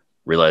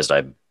realized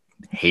I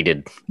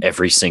hated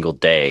every single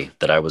day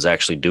that I was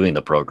actually doing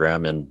the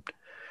program, and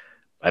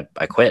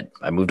I quit.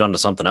 I moved on to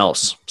something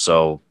else.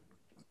 So,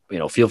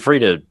 feel free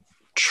to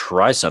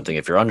try something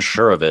if you're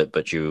unsure of it,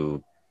 but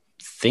you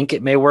think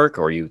it may work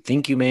or you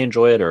think you may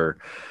enjoy it, or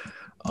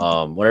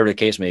whatever the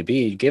case may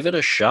be, give it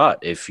a shot.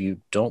 If you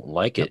don't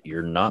like it,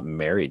 you're not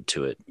married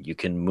to it. You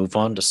can move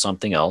on to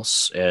something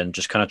else and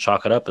just kind of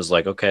chalk it up as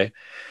like, okay,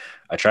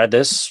 I tried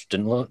this,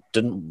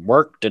 didn't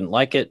work, didn't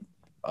like it,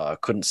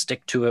 couldn't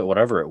stick to it,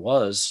 whatever it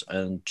was,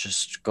 and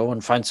just go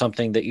and find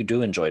something that you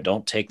do enjoy.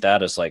 Don't take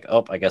that as like,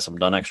 oh, I guess I'm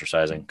done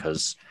exercising,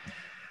 because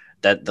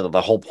that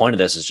the whole point of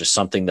this is just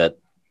something that,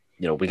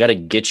 we got to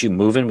get you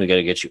moving. We got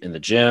to get you in the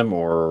gym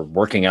or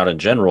working out in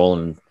general,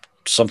 and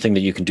something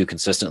that you can do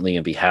consistently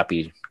and be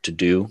happy to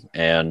do,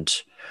 and,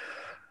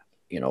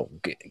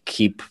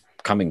 keep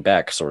coming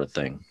back, sort of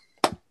thing.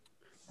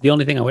 The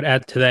only thing I would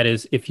add to that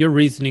is, if you're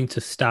reasoning to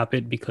stop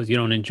it because you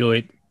don't enjoy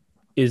it,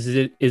 is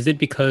it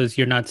because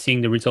you're not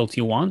seeing the results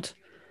you want?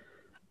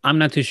 I'm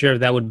not too sure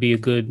if that would be a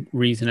good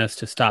reason as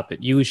to stop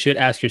it. You should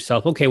ask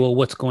yourself, okay, well,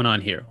 what's going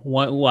on here?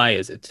 Why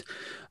is it?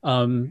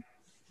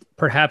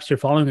 Perhaps you're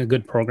following a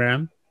good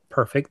program,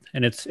 perfect,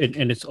 and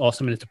it's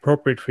awesome and it's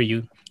appropriate for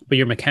you, but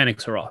your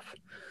mechanics are off.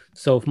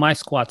 So if my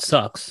squat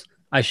sucks,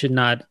 I should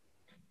not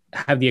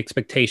have the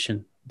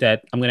expectation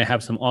that I'm going to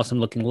have some awesome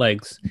looking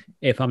legs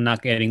if I'm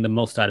not getting the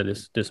most out of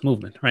this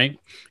movement, right?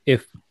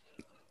 If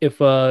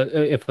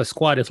a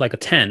squat is like a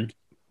 10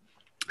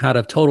 out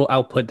of total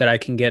output that I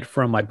can get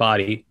from my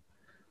body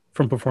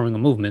from performing a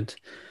movement,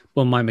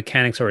 but my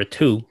mechanics are a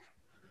 2,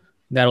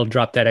 that'll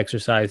drop that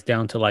exercise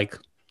down to like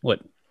what?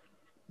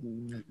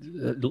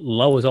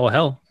 Low as all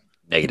hell.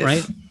 Negative.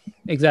 Right?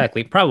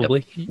 Exactly.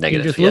 Probably. Yep.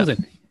 Negative. You're just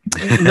losing.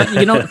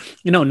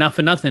 Not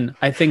for nothing.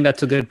 I think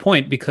that's a good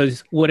point,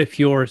 because what if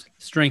you're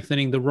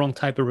strengthening the wrong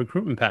type of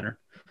recruitment pattern?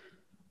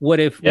 What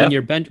if when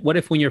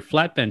you're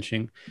flat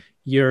benching,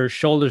 your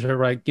shoulders are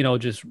like,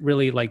 just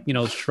really like,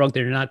 shrugged.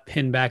 They're not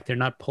pinned back. They're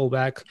not pulled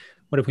back.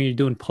 What if when you're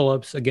doing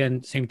pull-ups,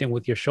 again, same thing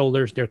with your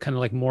shoulders. They're kind of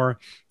like more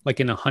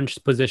like in a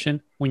hunched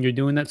position when you're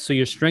doing that. So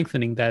you're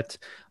strengthening that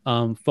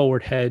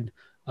forward head,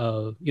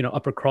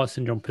 upper cross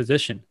syndrome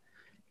position.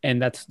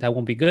 And that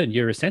won't be good.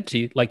 You're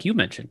essentially, like you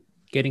mentioned,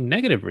 getting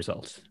negative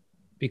results,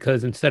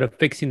 because instead of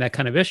fixing that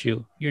kind of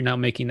issue, you're now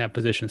making that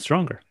position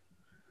stronger.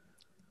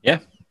 Yeah,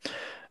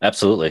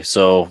 absolutely.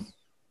 So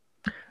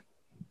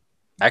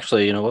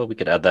actually, you know what? We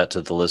could add that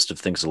to the list of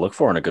things to look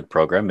for in a good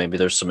program. Maybe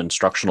there's some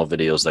instructional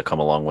videos that come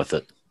along with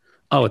it.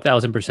 Oh,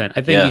 1,000%.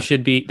 I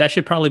think that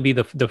should probably be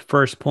the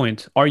first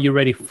point. Are you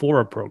ready for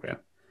a program?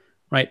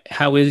 Right?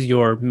 How is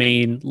your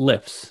main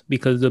lifts?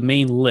 Because the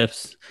main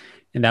lifts,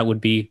 and that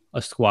would be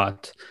a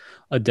squat,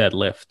 a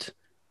deadlift,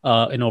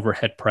 an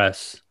overhead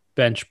press,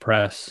 bench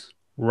press,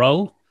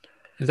 row.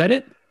 Is that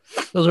it?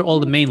 Those are all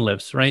the main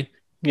lifts, right?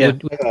 Yeah.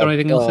 Would throw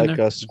anything else in there?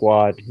 Like a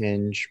squat,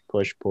 hinge,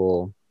 push,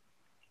 pull.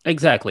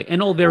 Exactly.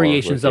 And all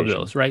variations of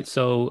those, right?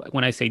 So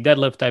when I say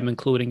deadlift, I'm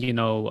including,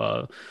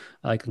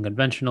 like a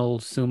conventional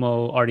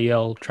sumo,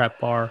 RDL, trap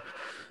bar.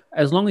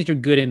 As long as you're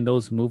good in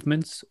those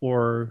movements,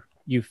 or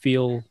you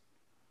feel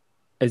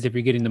as if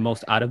you're getting the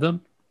most out of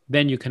them,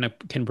 then you can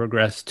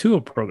progress to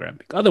a program.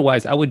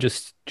 Otherwise, I would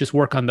just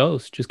work on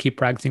those. Just keep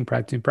practicing,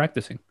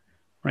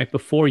 right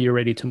before you're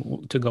ready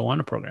to go on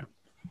a program.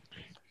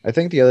 I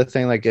think the other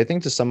thing, like I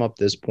think to sum up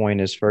this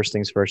point is first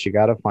things first, you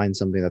got to find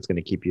something that's going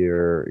to keep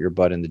your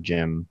butt in the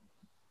gym.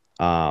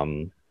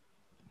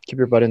 Keep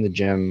your butt in the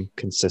gym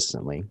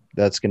consistently.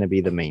 That's going to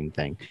be the main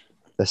thing.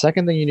 The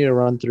second thing you need to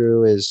run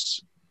through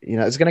is,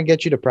 it's going to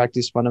get you to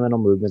practice fundamental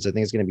movements. I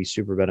think it's going to be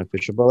super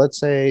beneficial, but let's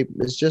say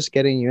it's just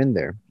getting you in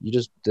there.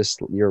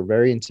 You're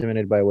very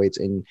intimidated by weights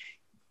and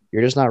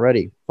you're just not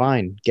ready.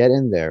 Fine, get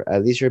in there.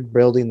 At least you're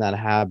building that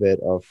habit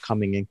of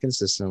coming in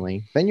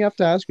consistently. Then you have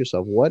to ask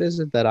yourself, what is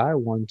it that I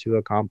want to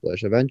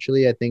accomplish?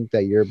 Eventually, I think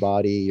that your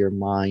body, your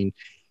mind,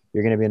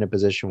 you're going to be in a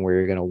position where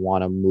you're going to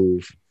want to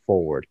move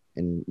forward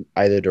in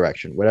either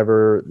direction,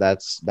 whatever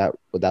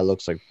what that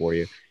looks like for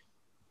you.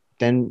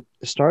 Then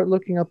start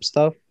looking up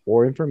stuff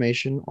or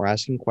information or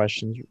asking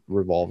questions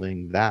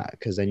revolving that,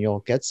 because then you'll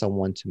get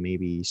someone to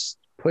maybe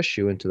push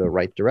you into the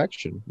right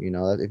direction.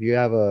 If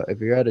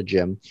you're at a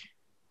gym,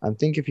 I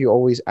think if you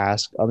always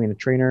ask, a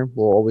trainer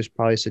will always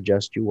probably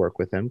suggest you work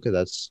with him because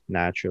that's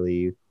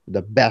naturally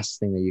the best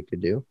thing that you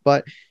could do.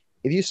 But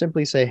if you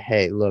simply say,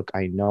 hey, look,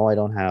 I know I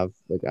don't have,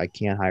 I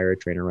can't hire a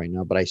trainer right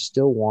now, but I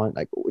still want,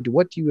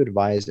 what do you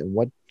advise and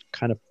what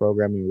kind of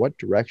programming, what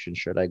direction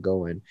should I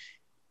go in?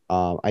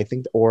 I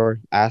think,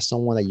 or ask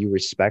someone that you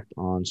respect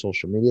on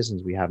social media,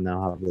 since we have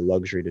the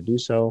luxury to do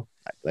so.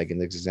 Like in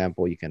this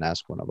example, you can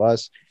ask one of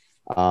us.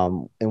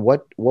 And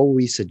what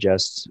we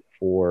suggest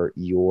for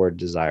your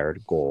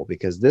desired goal,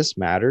 because this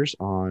matters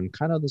on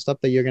kind of the stuff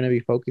that you're going to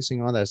be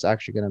focusing on that's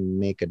actually going to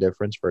make a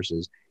difference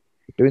versus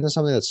doing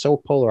something that's so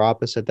polar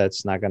opposite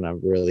that's not going to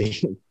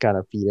really kind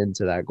of feed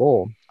into that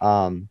goal.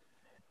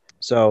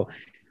 So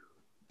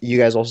you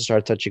guys also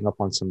started touching up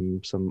on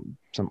some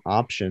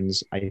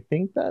options. I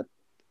think that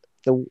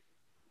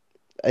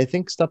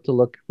stuff to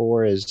look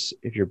for is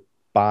if you're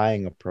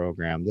buying a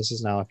program. This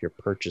is now if you're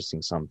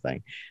purchasing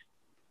something.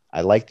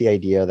 I like the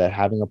idea that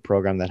having a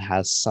program that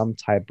has some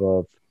type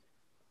of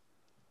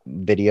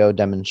video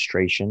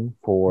demonstration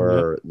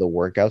for the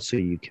workout, so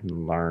you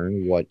can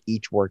learn what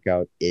each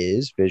workout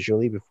is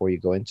visually before you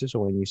go into. So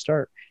when you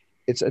start,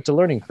 it's a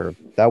learning curve.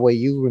 That way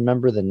you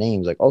remember the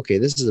names. Like, okay,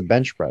 this is a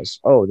bench press.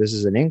 Oh, this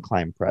is an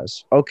incline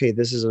press. Okay,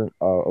 this is a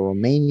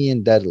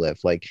Romanian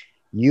deadlift. Like,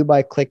 you,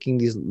 by clicking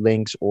these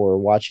links or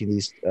watching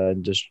these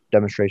just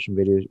demonstration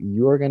videos,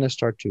 you are going to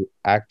start to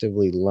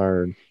actively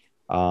learn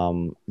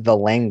the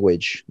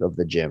language of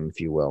the gym, if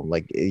you will.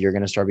 Like, you're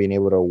going to start being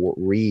able to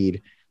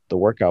read the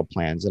workout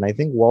plans. And I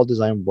think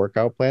well-designed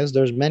workout plans,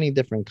 there's many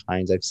different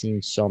kinds. I've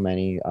seen so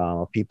many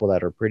people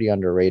that are pretty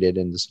underrated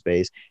in the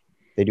space.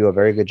 They do a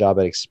very good job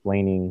at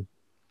explaining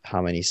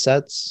how many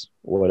sets,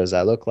 what does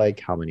that look like,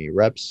 how many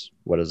reps,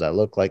 what does that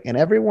look like. And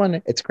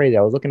everyone, it's crazy.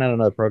 I was looking at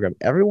another program.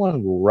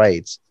 Everyone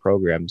writes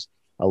programs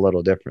a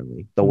little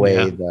differently. The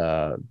way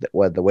the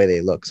way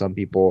they look. Some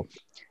people,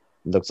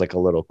 looks like a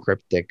little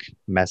cryptic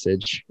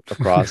message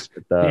across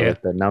with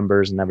the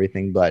numbers and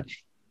everything, but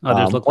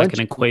others look like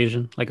an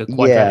equation, like a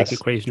quadratic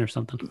equation or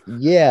something.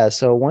 Yeah.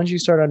 So once you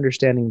start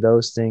understanding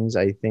those things,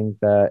 I think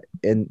that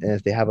and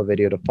if they have a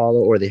video to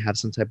follow, or they have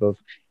some type of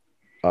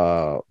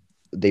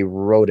they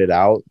wrote it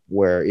out,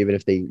 where even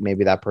if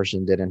maybe that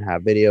person didn't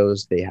have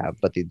videos,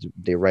 but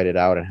they write it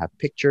out and have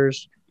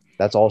pictures.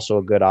 That's also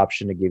a good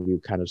option to give you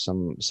kind of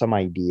some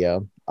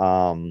idea.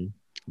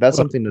 That's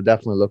something to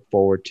definitely look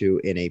forward to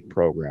in a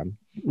program.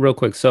 Real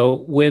quick. So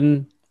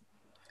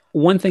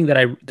one thing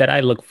that I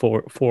look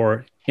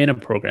for in a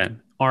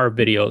program are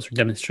videos or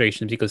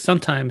demonstrations, because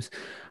sometimes,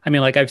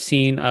 I've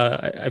seen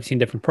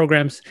different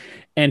programs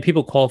and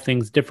people call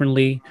things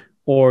differently,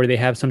 or they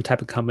have some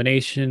type of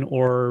combination,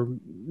 or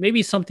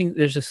maybe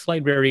there's a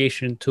slight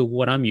variation to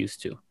what I'm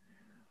used to,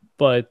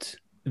 but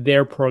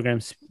their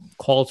programs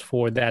calls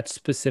for that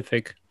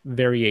specific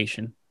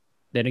variation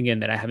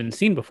that I haven't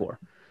seen before.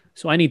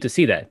 So I need to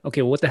see that.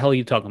 Okay, what the hell are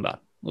you talking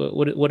about?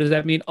 What does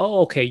that mean?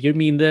 Oh, okay, you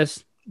mean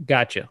this?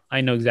 Gotcha.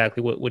 I know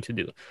exactly what to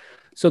do.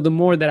 So the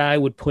more that I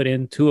would put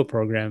into a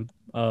program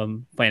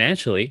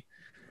financially,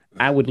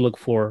 I would look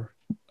for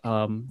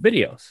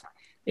videos.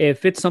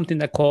 If it's something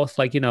that costs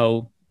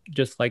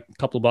just like a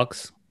couple of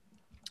bucks,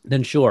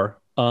 then sure,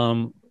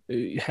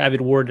 have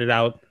it worded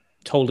out,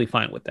 totally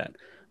fine with that.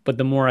 But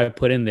the more I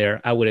put in there,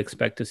 I would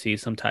expect to see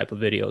some type of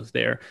videos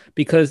there,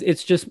 because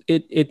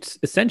it's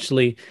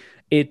essentially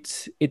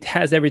it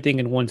has everything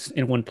in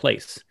one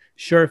place.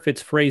 Sure, if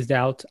it's phrased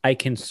out, I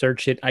can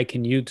search it, I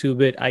can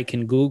YouTube it, I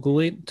can Google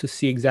it to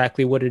see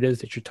exactly what it is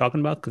that you're talking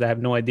about, because I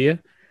have no idea.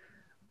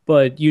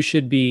 But you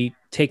should be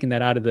taking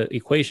that out of the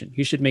equation.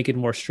 You should make it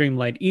more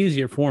streamlined,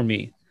 easier for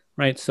me,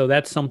 right? So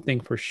that's something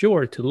for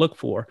sure to look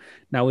for.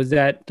 Now, is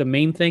that the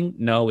main thing?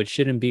 No, it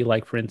shouldn't be.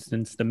 Like, for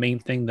instance, the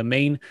main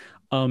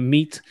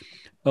meat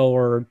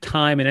or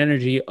time and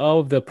energy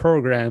of the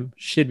program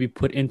should be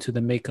put into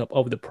the makeup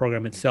of the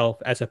program itself,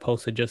 as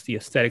opposed to just the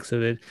aesthetics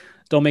of it.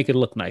 Don't make it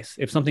look nice.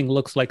 If something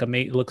looks like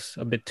looks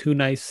a bit too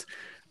nice,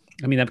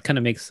 that kind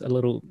of makes a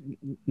little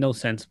no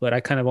sense. But I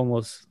kind of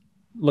almost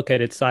look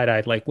at it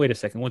side-eyed, like, wait a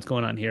second, what's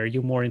going on here? Are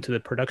you more into the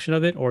production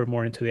of it or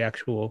more into the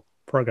actual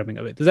programming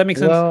of it? Does that make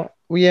sense? Well,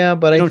 yeah,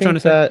 but You know what I'm trying to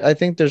say? I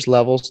think there's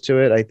levels to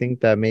it. I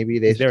think that maybe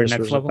they Is there a just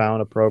next was level?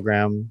 found a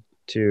program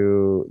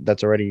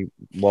that's already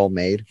well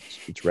made.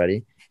 It's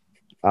ready.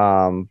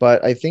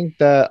 But I think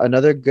that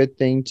another good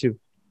thing to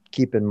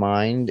keep in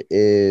mind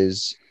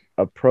is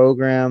a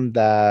program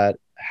that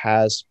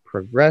has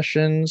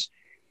progressions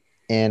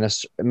and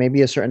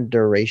maybe a certain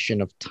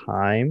duration of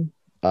time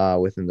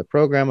within the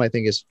program. I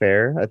think is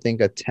fair. I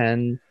think a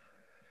 10,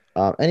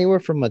 anywhere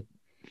from a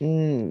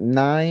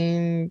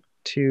 9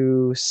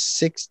 to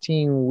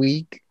 16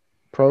 week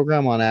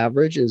program on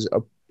average is a,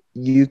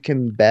 you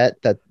can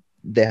bet that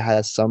there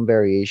has some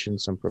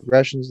variations, some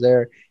progressions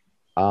there,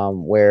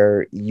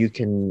 where you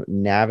can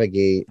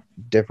navigate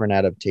different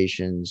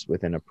adaptations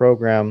within a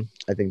program.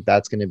 I think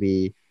that's going to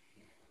be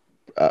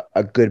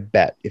a good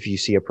bet if you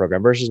see a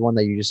program versus one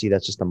that you just see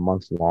that's just a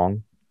month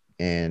long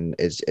and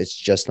it's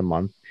just a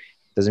month.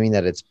 Doesn't mean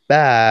that it's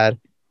bad,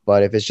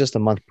 but if it's just a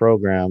month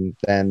program,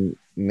 then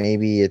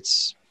maybe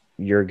it's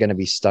you're going to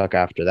be stuck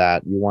after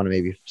that. You want to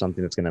maybe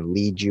something that's going to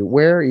lead you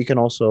where you can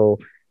also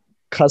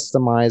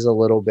customize a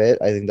little bit.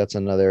 I think that's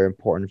another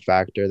important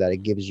factor that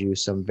it gives you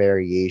some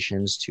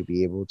variations to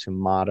be able to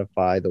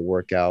modify the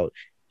workout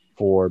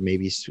for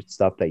maybe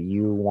stuff that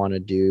you want to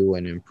do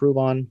and improve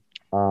on.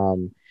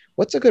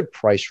 What's a good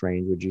price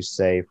range would you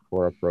say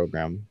for a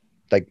program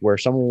like where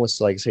someone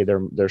was like say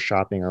they're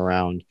shopping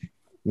around,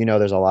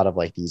 there's a lot of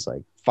like these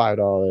like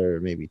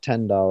 $5 maybe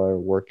 $10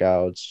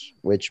 workouts,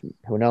 which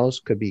who knows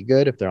could be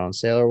good if they're on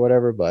sale or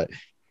whatever, but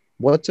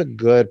what's a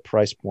good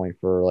price point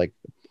for like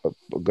a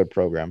good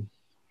program?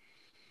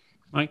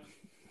 Mike?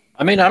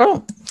 I mean, I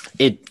don't.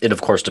 It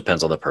of course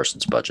depends on the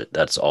person's budget.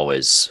 That's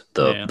always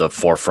the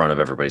forefront of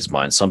everybody's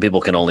mind. Some people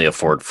can only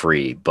afford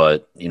free,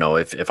 but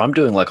if I'm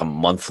doing like a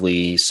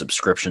monthly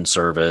subscription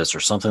service or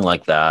something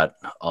like that,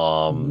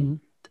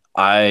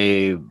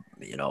 I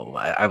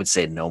would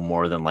say no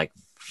more than like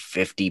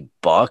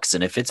 $50.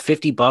 And if it's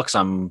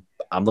 $50,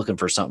 I'm looking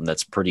for something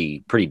that's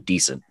pretty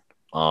decent.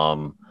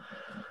 And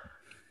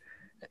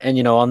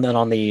then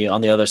on the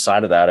other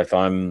side of that, if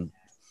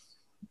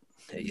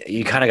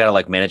you kind of got to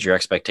like manage your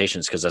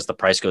expectations because as the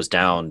price goes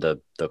down,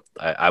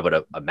 I would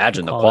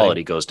imagine the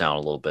quality goes down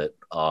a little bit.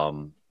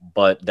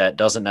 But that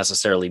doesn't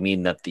necessarily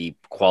mean that the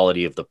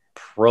quality of the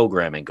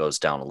programming goes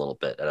down a little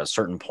bit. At a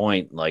certain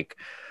point, like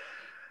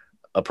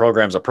a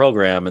program's a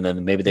program, and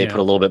then maybe they put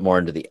a little bit more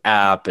into the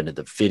app, into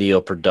the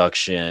video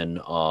production,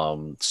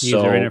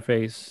 user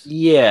interface.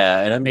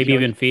 Yeah, and maybe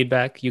even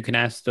feedback. You can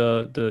ask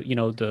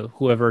the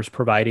whoever's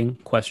providing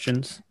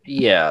questions.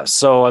 Yeah,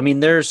 so I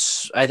mean,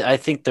 I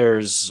think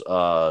there's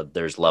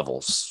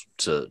levels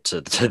to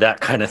that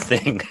kind of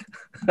thing.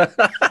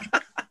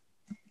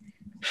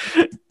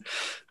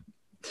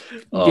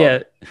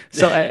 Yeah.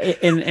 So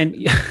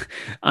and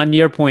on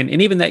your point,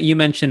 and even that you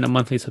mentioned a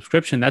monthly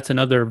subscription, that's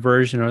another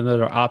version or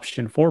another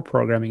option for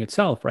programming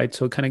itself, right?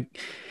 So kind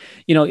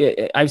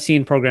of, I've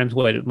seen programs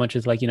as much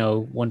as like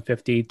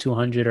 150,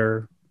 200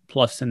 or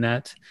plus than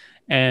that.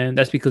 And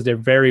that's because they're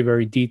very,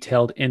 very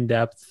detailed,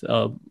 in-depth,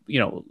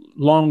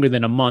 longer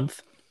than a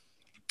month.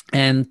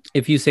 And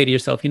if you say to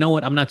yourself, you know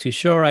what, I'm not too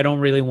sure, I don't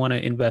really want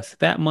to invest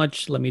that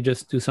much, let me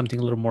just do something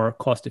a little more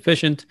cost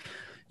efficient.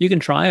 You can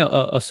try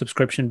a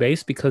subscription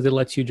base because it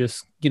lets you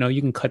just,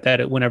 you can cut that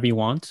at whenever you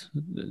want.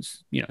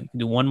 You can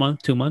do 1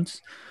 month, 2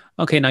 months.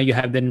 Okay, now you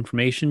have that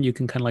information. You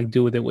can kind of like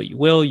do with it what you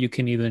will. You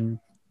can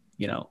even,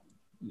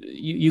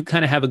 you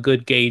kind of have a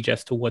good gauge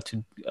as to what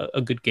to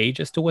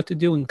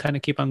do and kind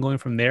of keep on going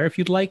from there if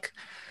you'd like.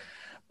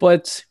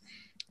 But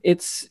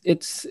it's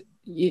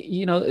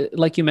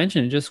like you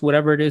mentioned, just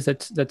whatever it is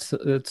that's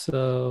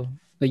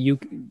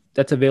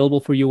available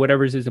for you,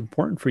 whatever is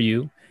important for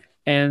you,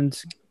 and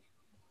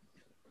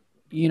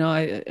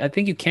I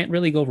think you can't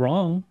really go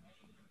wrong.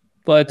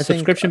 But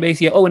subscription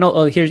based, yeah. Oh,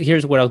 no.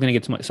 Here's what I was going to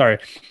get to. Sorry,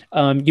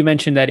 you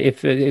mentioned that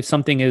if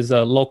something is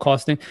low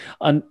costing,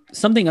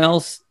 something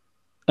else.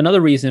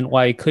 Another reason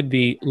why it could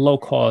be low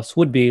cost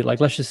would be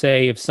like, let's just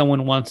say if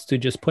someone wants to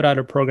just put out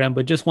a program,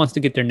 but just wants to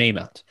get their name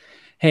out.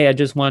 Hey, I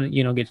just want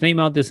get your name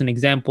out. This is an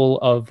example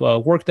of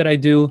work that I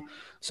do.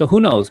 So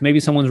who knows? Maybe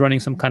someone's running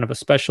some kind of a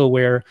special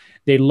where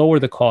they lower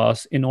the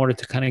cost in order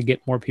to kind of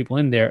get more people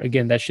in there.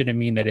 Again, that shouldn't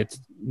mean that it's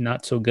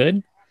not so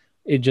good.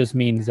 It just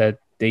means that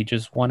they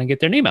just want to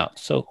get their name out.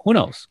 So who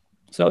knows?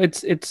 So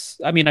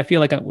it's. I mean, I feel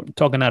like I'm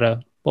talking out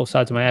of both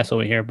sides of my ass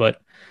over here, but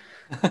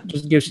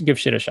just give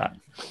shit a shot.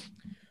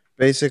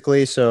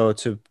 Basically, so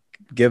to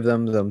give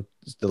the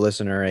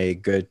listener a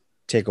good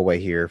takeaway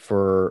here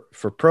for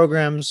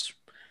programs,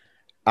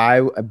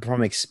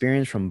 from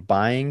experience from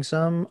buying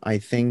some, I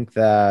think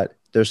that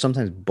there's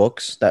sometimes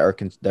books that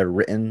are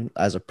written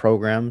as a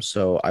program.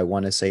 So I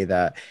want to say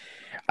that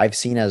I've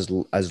seen as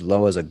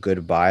low as a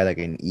good buy, like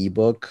an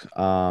ebook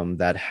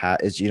that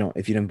is,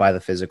 if you didn't buy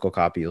the physical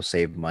copy, you'll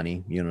save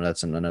money.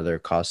 That's another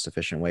cost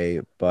efficient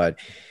way. But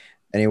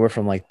anywhere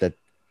from like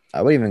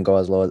I would even go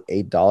as low as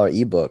 $8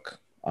 ebook.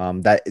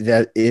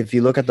 That if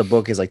you look at the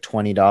book is like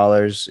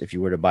 $20 if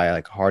you were to buy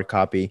like a hard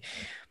copy.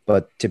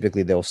 but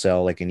typically they'll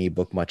sell like an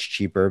ebook much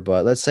cheaper.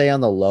 But let's say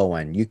on the low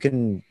end, you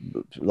can,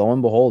 lo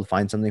and behold,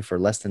 find something for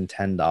less than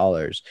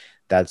 $10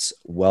 that's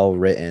well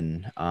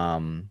written.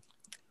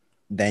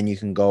 Then you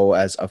can go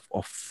as a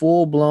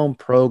full-blown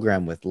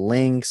program with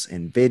links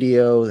and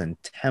videos and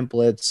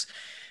templates,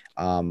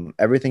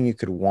 everything you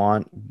could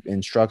want,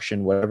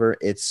 instruction, whatever.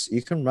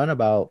 You can run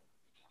about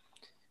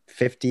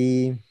 $50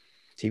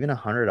 to even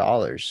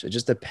 $100. It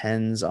just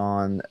depends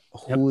on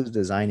who is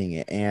designing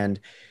it, and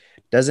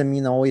doesn't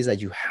mean always that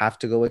you have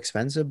to go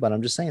expensive, but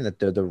I'm just saying that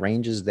the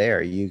range is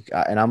there.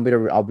 And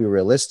I'll be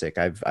realistic.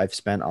 I've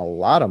spent a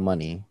lot of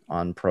money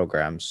on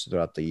programs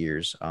throughout the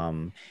years.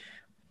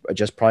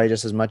 Probably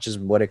just as much as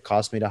what it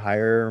cost me to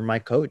hire my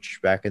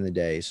coach back in the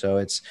day. So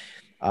it's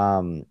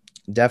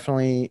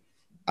definitely,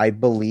 I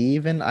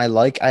believe in, I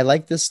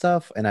like this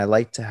stuff, and I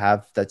like to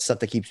have that stuff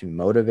that keeps me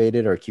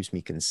motivated or keeps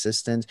me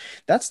consistent.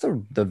 That's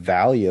the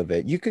value of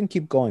it. You can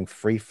keep going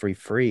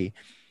free.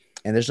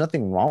 And there's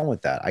nothing wrong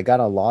with that. I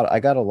got a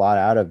lot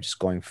out of just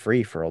going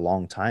free for a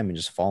long time and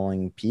just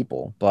following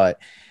people. But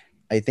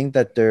I think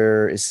that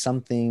there is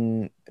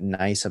something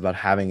nice about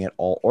having it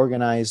all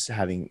organized,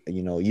 having,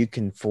 you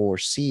can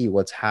foresee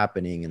what's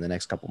happening in the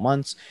next couple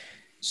months.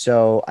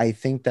 So I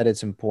think that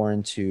it's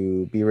important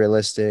to be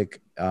realistic.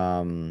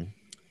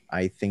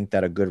 I think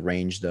that a good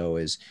range, though,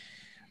 is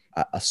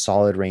a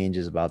solid range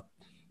is about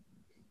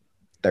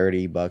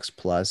 $30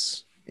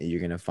 plus.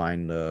 You're going to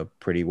find a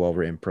pretty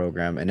well-written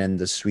program. And then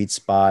the sweet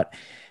spot,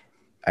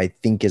 I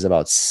think, is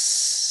about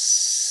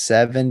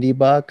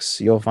 $70.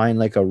 You'll find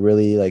like a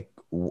really like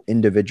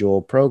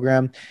individual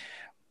program.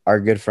 Our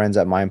good friends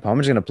at MindPump, I'm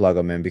just going to plug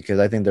them in because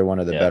I think they're one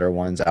of the better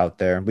ones out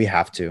there. We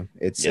have to.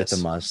 It's a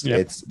must.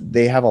 Yep.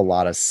 They have a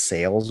lot of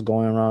sales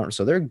going on.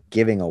 So they're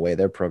giving away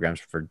their programs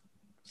for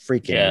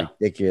freaking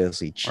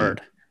ridiculously cheap.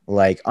 Word.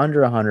 Like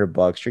under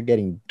 $100, you're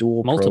getting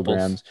dual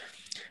programs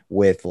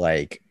with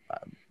like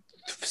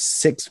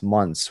 6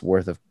 months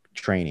worth of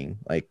training,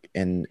 like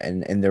and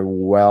they're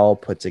well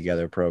put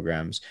together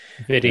programs,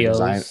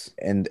 videos,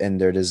 and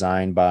they're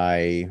designed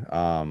by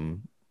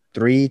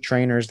 3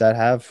 trainers that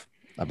have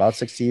about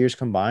 60 years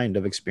combined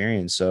of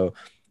experience, so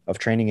of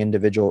training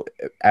individual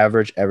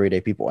average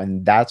everyday people.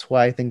 And that's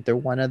why I think they're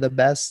one of the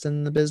best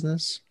in the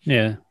business.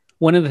 Yeah,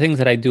 one of the things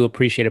that I do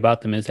appreciate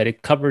about them is that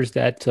it covers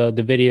that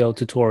the video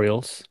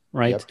tutorials,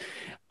 right? Yep.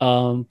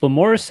 But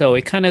more so,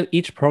 it kind of,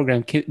 each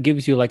program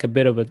gives you like a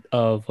bit of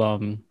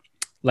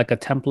like a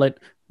template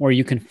where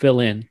you can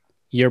fill in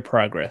your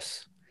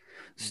progress.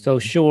 So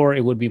sure,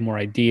 it would be more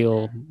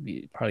ideal,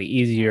 probably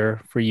easier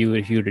for you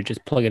if you were to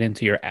just plug it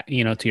into your,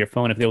 to your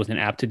phone if there was an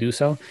app to do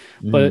so.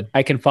 But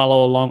I can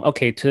follow along.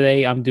 Okay,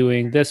 today I'm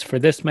doing this for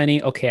this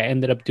many. Okay, I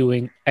ended up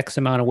doing X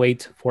amount of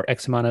weight for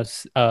X amount of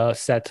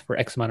sets for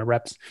X amount of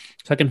reps.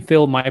 So I can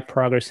fill my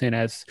progress in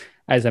as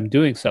I'm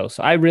doing so.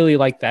 So I really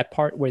like that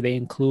part where they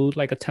include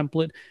like a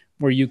template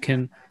where you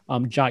can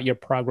jot your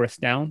progress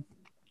down.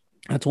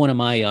 That's one of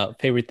my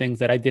favorite things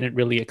that I didn't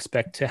really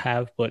expect to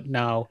have, but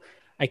now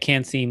I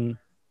can't seem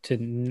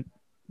to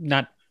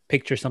not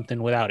picture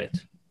something without it,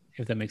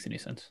 if that makes any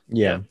sense.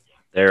 Yeah.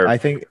 I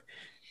think,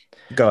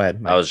 go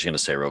ahead, Mike. I was just going to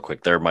say real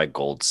quick, they're my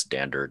gold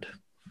standard.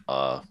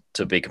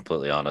 To be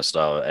completely honest,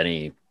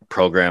 any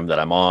program that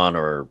I'm on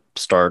or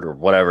start or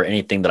whatever,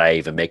 anything that I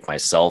even make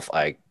myself,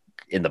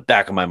 in the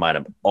back of my mind,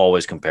 I'm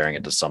always comparing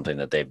it to something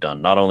that they've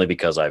done, not only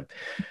because I've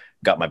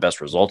got my best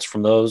results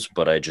from those,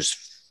 but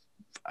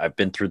I've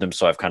been through them.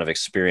 So I've kind of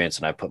experienced,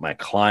 and I put my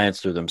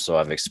clients through them. So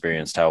I've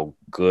experienced how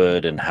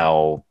good and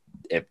how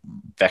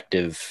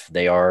effective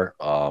they are.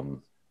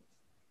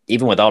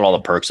 Even without all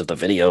the perks of the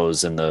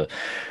videos and the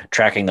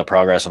tracking the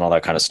progress and all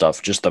that kind of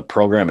stuff, just the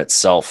program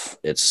itself,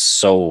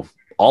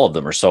 all of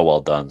them are so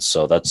well done.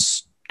 So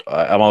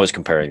I'm always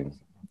comparing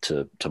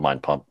to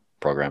MindPump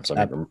programs.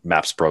 I mean,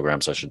 MAPS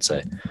programs, I should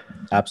say.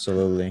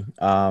 Absolutely.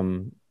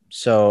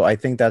 So I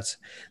think that's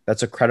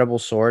a credible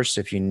source.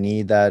 If you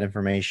need that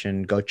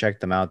information, go check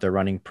them out. They're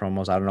running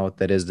promos. I don't know what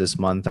that is this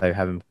month. I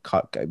haven't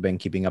been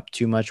keeping up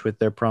too much with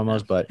their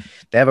promos, but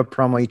they have a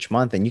promo each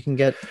month, and you can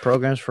get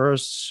programs for a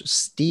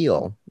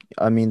steal.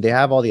 I mean, they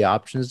have all the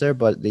options there,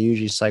 but they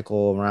usually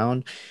cycle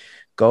around.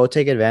 Go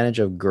take advantage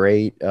of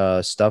great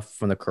stuff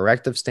from the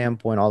corrective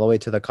standpoint, all the way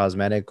to the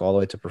cosmetic, all the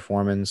way to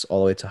performance, all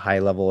the way to high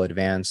level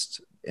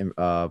advanced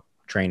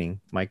training,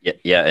 Mike.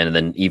 Yeah. And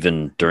then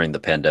even during the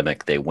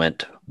pandemic, they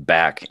went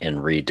back and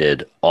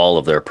redid all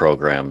of their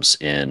programs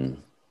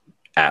in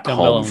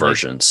at-home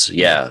versions.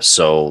 Yeah.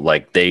 So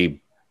like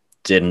they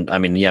didn't, I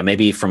mean, yeah,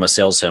 maybe from a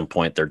sales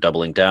standpoint, they're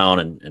doubling down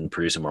and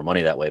producing more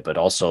money that way. But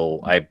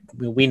also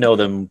we know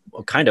them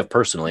kind of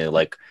personally,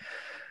 like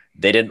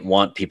they didn't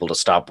want people to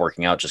stop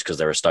working out just because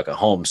they were stuck at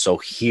home.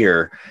 So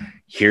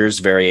here's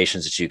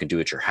variations that you can do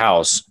at your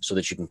house so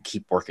that you can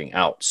keep working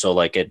out. So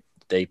like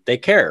they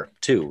care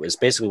too, is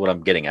basically what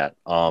I'm getting at.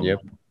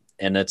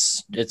 And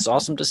it's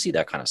awesome to see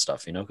that kind of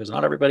stuff, because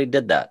not everybody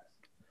did that.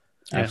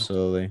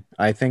 Absolutely.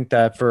 I think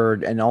that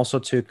and also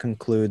to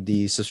conclude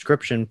the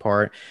subscription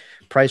part,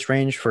 price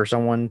range for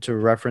someone to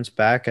reference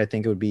back, I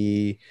think it would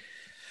be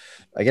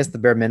I guess the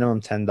bare minimum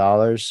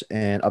 $10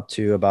 and up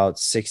to about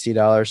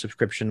 $60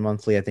 subscription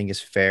monthly, I think is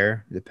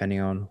fair,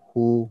 depending on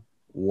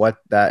what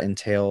that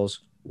entails.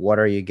 What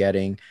are you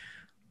getting?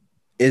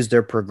 Is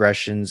there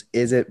progressions?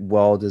 Is it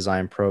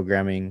well-designed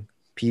programming?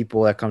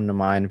 People that come to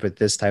mind with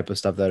this type of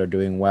stuff that are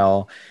doing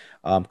well.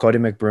 Cody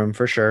McBroom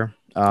for sure.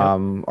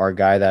 Our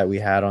guy that we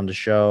had on the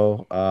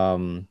show.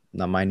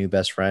 Not my new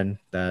best friend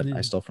that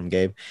I stole from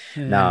Gabe.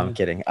 No, I'm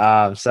kidding.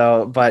 But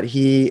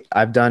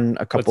I've done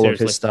a couple of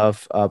his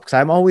stuff because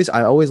I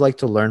always like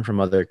to learn from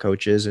other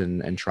coaches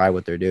and try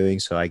what they're doing.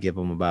 So I give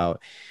them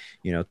about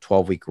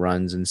 12-week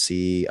runs and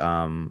see.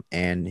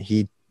 And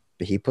he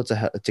puts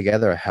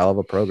together a hell of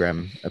a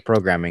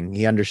programming.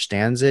 He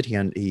understands it.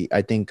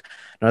 I think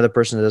another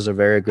person that does a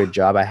very good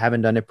job. I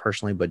haven't done it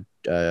personally, but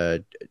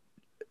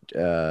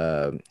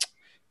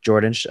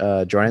Jordan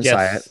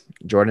Syatt.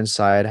 Jordan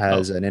Syatt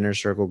has an inner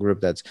circle group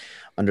that's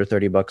under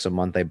 $30 a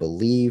month, I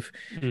believe.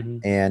 Mm-hmm.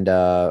 And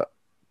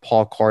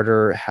Paul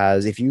Carter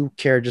has, if you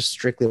care just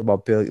strictly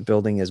about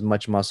building as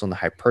much muscle in the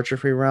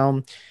hypertrophy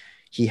realm,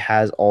 he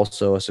has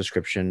also a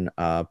subscription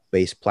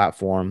based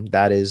platform.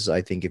 That is,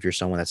 I think, if you're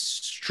someone that's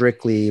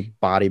strictly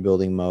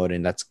bodybuilding mode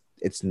and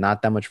it's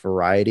not that much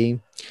variety.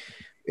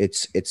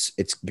 It's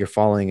you're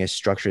following a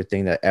structured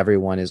thing that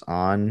everyone is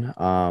on.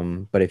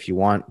 But if you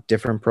want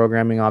different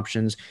programming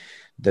options,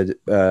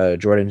 the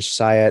Jordan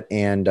Syatt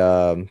and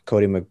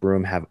Cody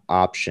McBroom have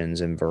options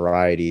and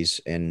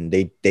varieties, and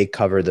they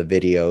cover the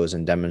videos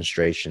and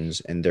demonstrations,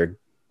 and they're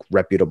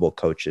reputable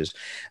coaches.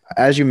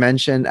 As you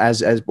mentioned,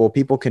 as well,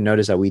 people can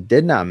notice that we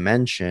did not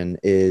mention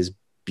is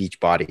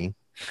Beachbody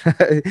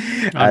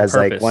as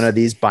like one of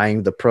these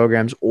buying the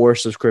programs or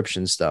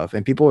subscription stuff.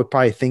 And people are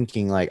probably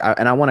thinking like,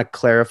 and I want to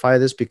clarify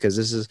this because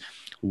this is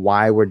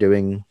why we're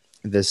doing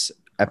this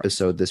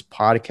episode, this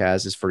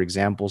podcast is for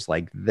examples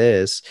like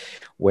this,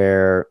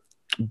 where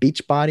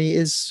Beachbody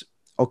is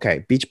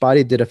okay.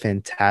 Beachbody did a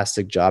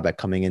fantastic job at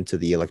coming into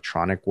the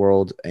electronic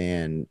world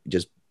and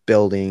just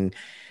building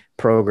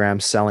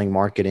programs, selling,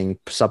 marketing,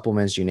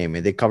 supplements, you name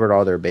it. They covered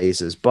all their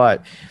bases.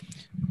 But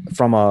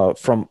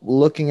from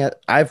looking at,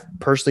 I've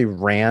personally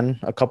ran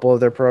a couple of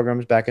their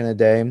programs back in the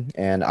day,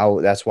 and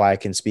that's why I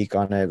can speak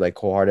on it like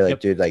wholeheartedly. Like,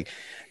 dude, like,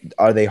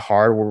 are they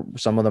hard?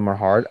 Some of them are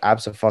hard.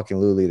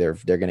 Absolutely,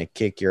 they're gonna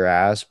kick your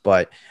ass.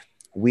 But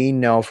we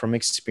know from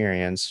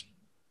experience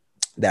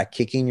that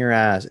kicking your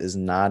ass is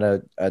not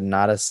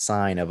a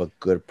sign of a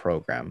good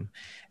program.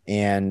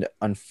 And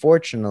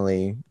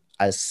unfortunately,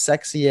 as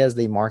sexy as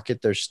they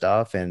market their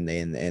stuff and their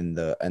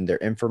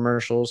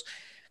infomercials,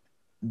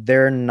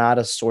 they're not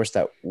a source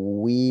that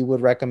we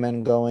would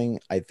recommend going.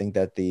 I think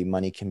that the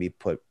money can be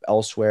put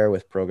elsewhere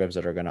with programs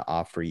that are going to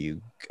offer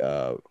you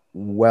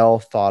well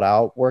thought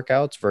out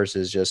workouts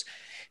versus just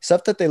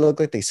stuff that they look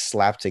like they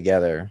slap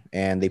together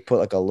and they put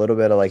like a little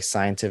bit of like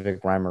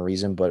scientific rhyme or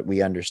reason, but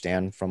we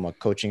understand from a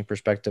coaching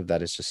perspective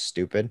that it's just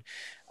stupid.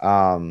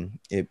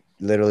 It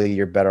literally,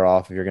 you're better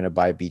off if you're going to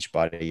buy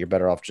Beachbody, you're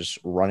better off just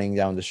running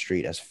down the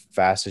street as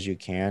fast as you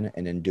can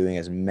and then doing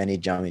as many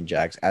jumping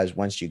jacks as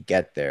once you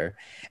get there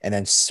and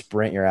then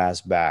sprint your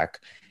ass back.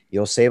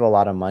 You'll save a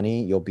lot of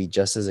money. You'll be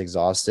just as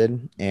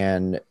exhausted.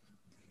 And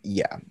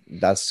yeah,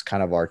 that's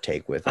kind of our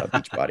take with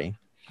Beachbody.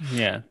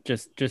 Yeah,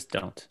 just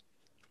don't.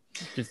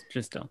 Just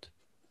don't.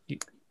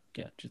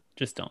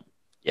 Just don't.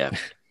 Yeah.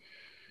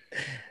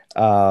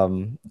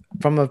 From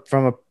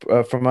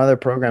other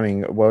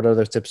programming, what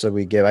other tips that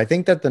we give? I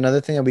think that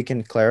another thing that we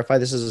can clarify,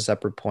 this is a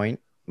separate point.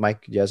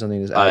 Mike, you have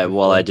something to add?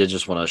 Well, I did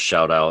just want to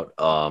shout out,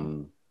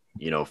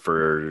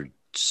 for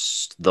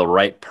the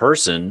right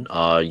person,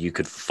 you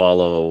could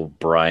follow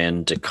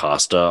Brian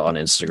DeCosta on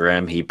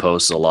Instagram. He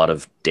posts a lot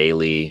of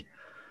daily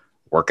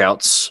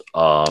workouts.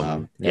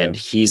 And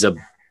he's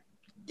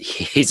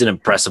an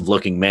impressive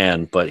looking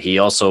man, but he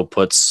also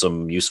puts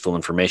some useful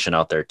information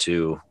out there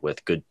too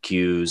with good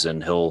cues,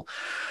 and he'll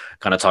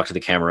kind of talk to the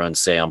camera and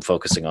say, I'm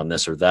focusing on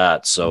this or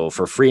that. So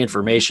for free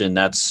information,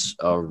 that's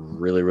a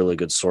really, really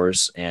good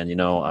source. And,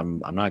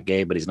 I'm not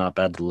gay, but he's not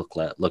bad to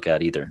look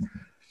at either.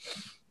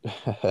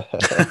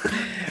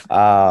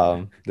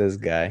 This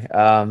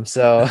guy.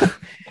 So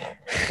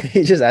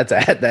he just had to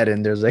add that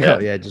in. There's like, yeah. Oh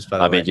yeah, just by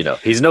the way.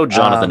 He's no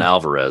Jonathan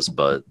Alvarez,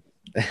 but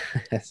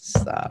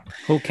stop.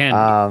 Who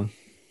can?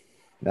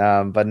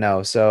 But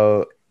no,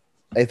 so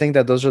I think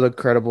that those are the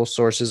credible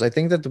sources. I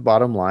think that the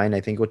bottom line,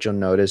 I think what you'll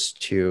notice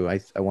too,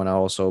 I want to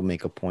also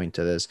make a point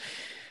to this,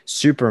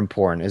 super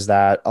important, is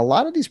that a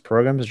lot of these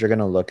programs that you're going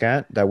to look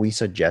at that we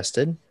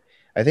suggested,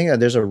 I think that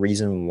there's a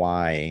reason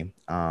why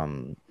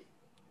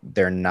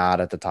they're not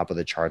at the top of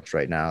the charts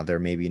right now. They're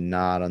maybe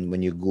not on,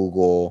 when you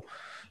Google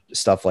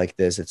stuff like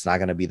this, it's not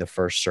going to be the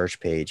first search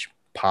page,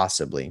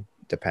 possibly,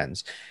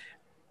 depends.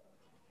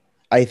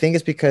 I think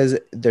it's because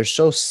they're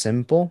so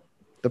simple.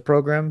 The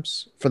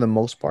programs, for the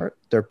most part,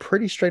 they're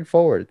pretty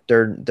straightforward.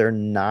 They're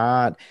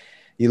not,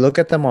 you look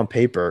at them on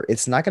paper,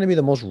 it's not going to be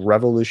the most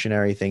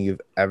revolutionary thing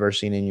you've ever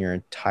seen in your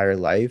entire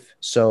life.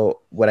 So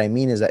what I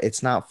mean is that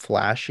it's not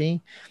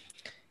flashy.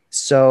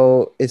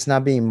 So it's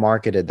not being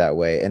marketed that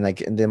way. And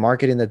like the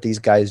marketing that these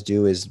guys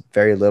do is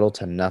very little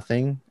to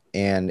nothing.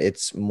 and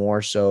it's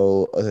more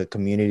so a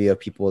community of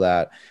people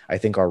that I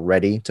think are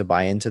ready to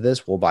buy into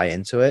this, will buy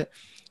into it.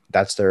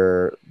 That's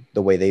the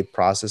way they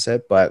process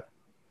it. But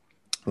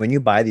when you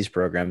buy these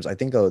programs, I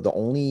think the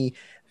only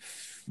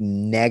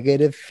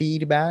negative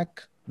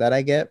feedback that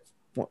I get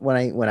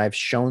when I've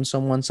shown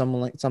someone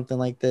something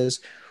like this,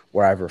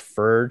 or I've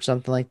referred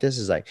something like this,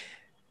 is like,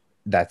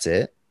 that's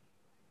it.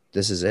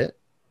 This is it.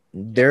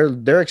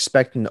 They're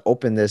expecting to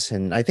open this,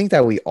 and I think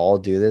that we all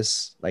do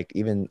this. Like,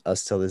 even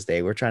us till this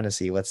day, we're trying to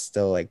see what's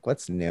still, like,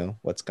 what's new,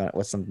 what's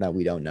something that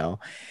we don't know.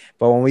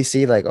 But when we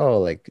see, like, oh,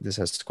 like, this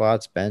has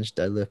squats, bench,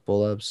 deadlift,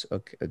 pull-ups,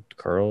 okay,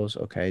 curls,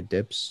 okay,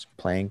 dips,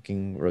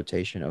 planking,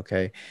 rotation,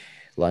 okay,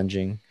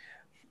 lunging,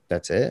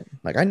 that's it.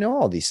 Like, I know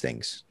all these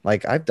things.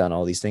 Like, I've done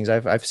all these things.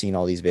 I've seen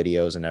all these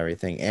videos and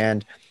everything.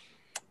 And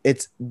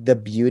it's the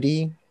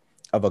beauty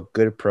of a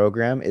good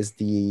program is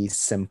the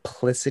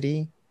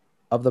simplicity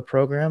of the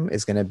program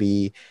is going to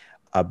be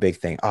a big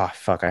thing. Oh,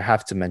 fuck. I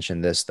have to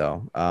mention this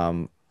though.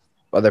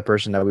 Other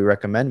person that we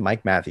recommend,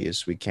 Mike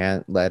Matthews. We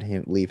can't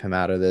leave him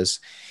out of this.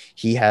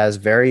 He has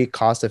very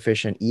cost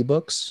efficient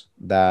ebooks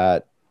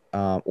that,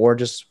 or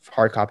just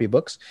hard copy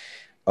books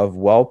of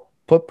well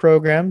put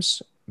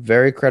programs,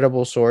 very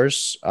credible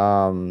source.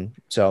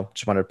 So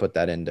just wanted to put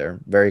that in there.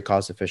 Very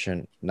cost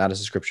efficient, not a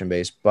subscription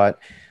based, but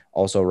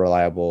also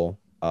reliable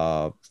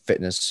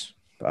fitness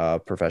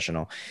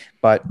professional.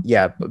 But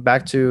yeah,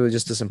 back to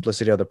just the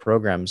simplicity of the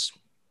programs.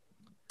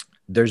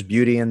 There's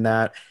beauty in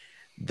that.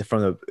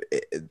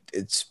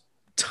 It's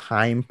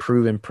time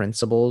proven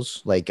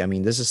principles. Like, I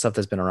mean, this is stuff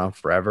that's been around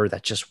forever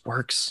that just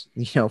works,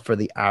 for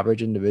the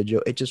average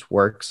individual. It just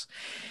works.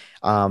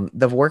 The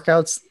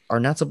workouts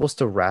are not supposed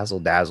to razzle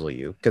dazzle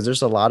you, because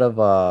there's a lot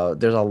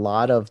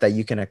of that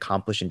you can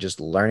accomplish in just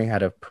learning how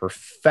to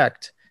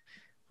perfect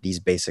these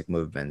basic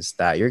movements,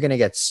 that you're going to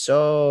get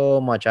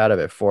so much out of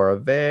it for a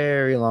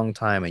very long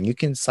time. And you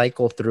can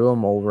cycle through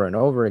them over and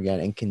over again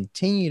and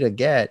continue to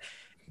get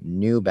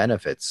new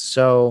benefits.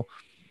 So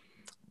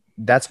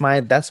that's my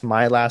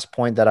last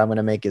point that I'm going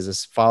to make is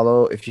this: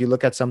 if you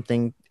look at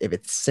something, if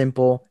it's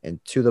simple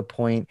and to the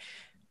point,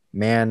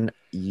 man,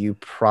 you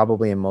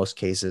probably in most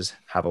cases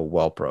have a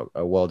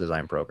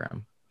well-designed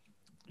program.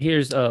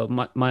 Here's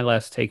my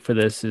last take for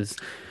this is,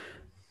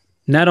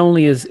 not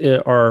only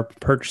are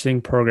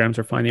purchasing programs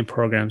or finding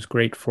programs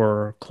great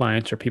for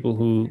clients or people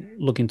who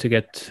looking to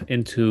get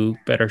into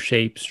better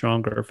shape,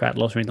 stronger, fat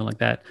loss, or anything like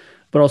that,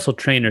 but also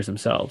trainers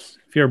themselves.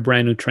 If you're a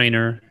brand new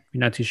trainer, you're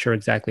not too sure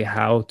exactly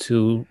how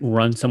to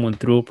run someone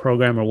through a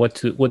program or what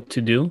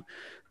to do,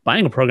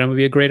 buying a program would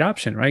be a great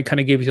option, right? Kind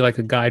of gives you like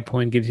a guide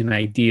point, gives you an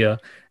idea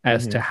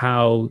as to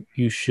how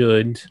you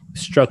should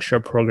structure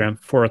a program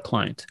for a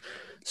client.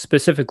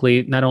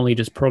 Specifically, not only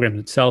just programs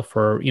itself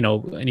for,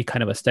 any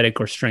kind of aesthetic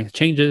or strength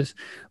changes,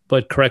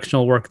 but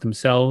correctional work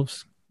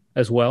themselves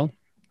as well.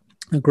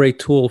 A great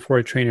tool for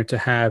a trainer to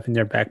have in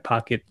their back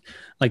pocket.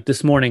 Like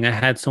this morning, I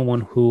had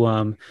someone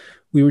who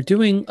we were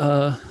doing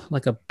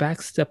like a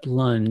back step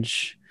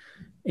lunge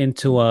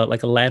into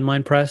like a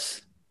landmine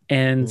press.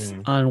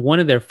 And on one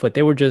of their foot,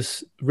 they were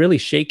just really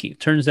shaky.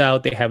 Turns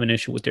out they have an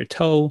issue with their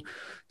toe.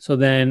 So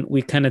then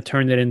we kind of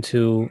turned it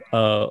into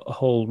a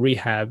whole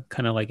rehab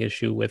kind of like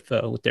issue with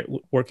their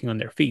working on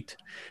their feet.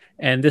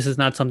 And this is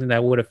not something that I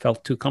would have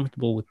felt too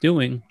comfortable with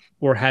doing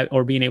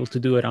or being able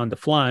to do it on the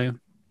fly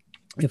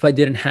if I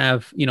didn't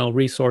have,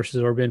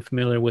 resources or been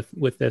familiar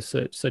with this,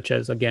 such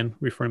as, again,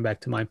 referring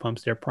back to Mind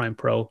Pumps, their Prime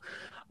Pro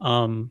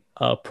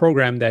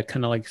program that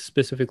kind of like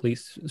specifically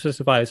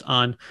specifies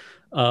on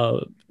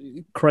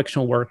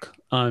correctional work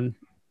on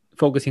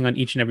focusing on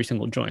each and every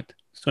single joint.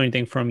 So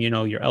anything from,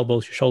 your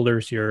elbows, your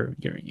shoulders, your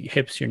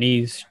hips, your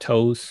knees,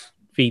 toes,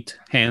 feet,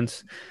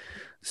 hands.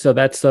 So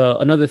that's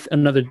another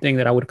thing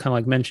that I would kind of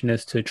like mention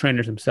is to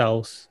trainers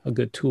themselves, a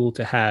good tool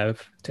to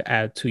have to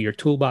add to your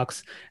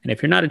toolbox. And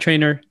if you're not a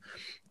trainer,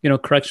 a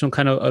correctional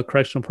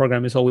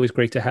program is always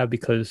great to have,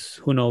 because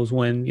who knows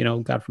when,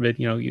 God forbid,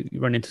 you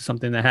run into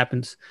something that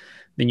happens,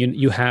 then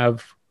you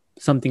have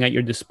something at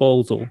your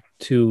disposal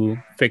to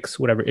fix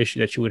whatever issue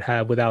that you would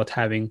have without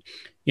having,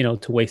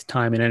 to waste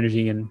time and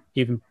energy and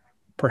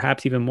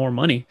perhaps even more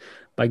money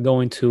by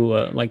going to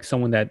like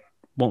someone that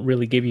won't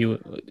really give you,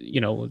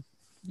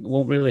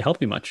 won't really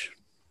help you much.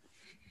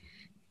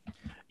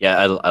 Yeah,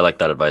 I like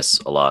that advice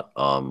a lot.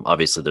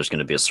 Obviously, there's going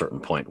to be a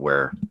certain point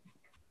where,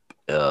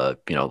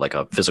 like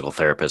a physical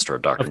therapist or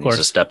a doctor needs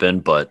to step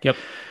in, but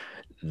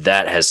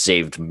that has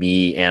saved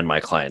me and my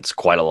clients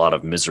quite a lot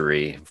of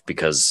misery,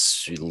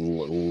 because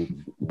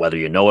whether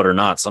you know it or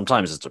not,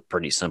 sometimes it's a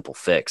pretty simple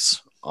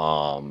fix.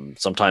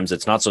 Sometimes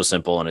it's not so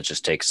simple and it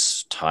just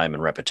takes time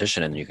and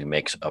repetition and you can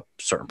make a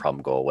certain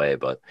problem go away.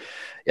 But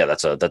yeah,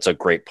 that's a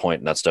great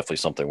point. And that's definitely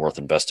something worth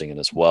investing in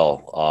as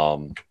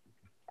well.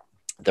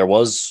 There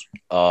was,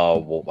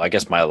 I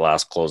guess my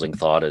last closing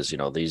thought is,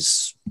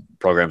 these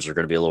programs are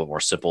going to be a little bit more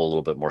simple, a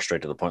little bit more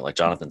straight to the point, like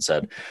Jonathan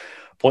said.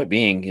 Point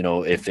being,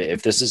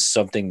 if this is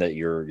something that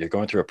you're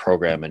going through a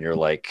program and you're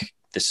like,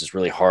 this is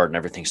really hard and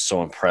everything's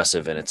so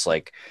impressive and it's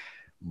like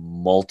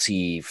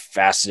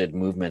multifaceted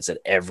movements at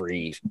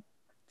every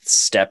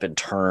step and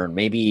turn.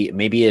 Maybe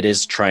it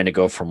is trying to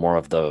go for more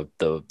of the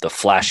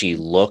flashy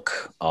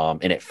look,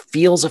 and it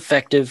feels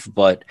effective,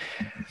 but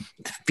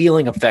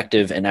feeling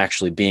effective and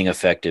actually being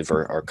effective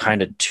are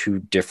kind of two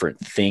different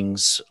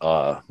things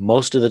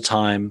most of the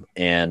time.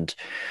 And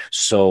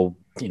so,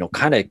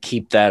 kind of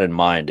keep that in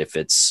mind. If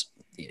it's,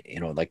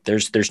 like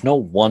there's no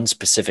one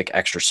specific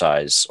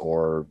exercise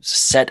or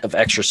set of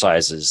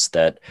exercises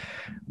that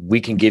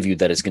we can give you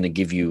that is going to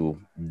give you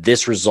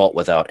this result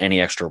without any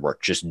extra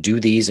work. Just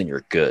do these and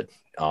you're good.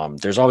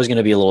 There's always going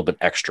to be a little bit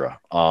extra.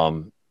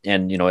 And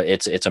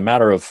it's a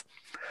matter of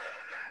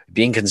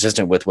being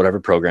consistent with whatever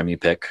program you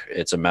pick.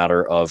 It's a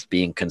matter of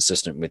being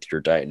consistent with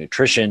your diet and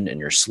nutrition and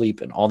your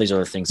sleep and all these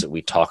other things that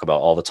we talk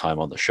about all the time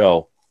on the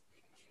show.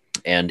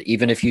 And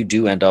even if you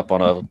do end up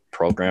on a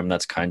program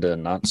that's kind of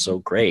not so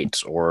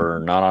great or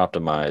not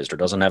optimized or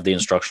doesn't have the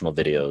instructional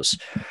videos,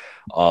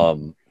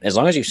 as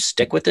long as you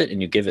stick with it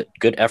and you give it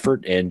good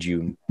effort and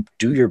you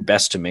do your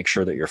best to make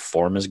sure that your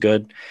form is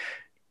good,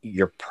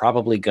 you're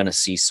probably going to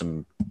see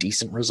some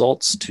decent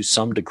results to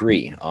some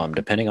degree.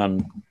 Depending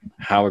on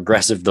how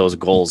aggressive those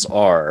goals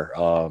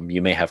are,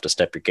 you may have to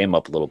step your game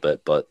up a little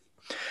bit, but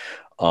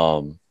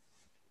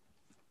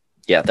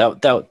yeah,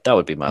 that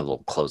would be my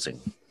little closing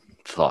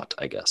thought,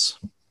 I guess.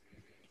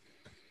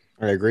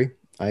 I agree.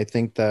 I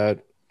think that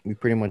we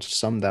pretty much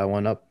summed that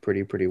one up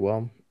pretty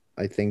well.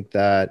 I think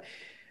that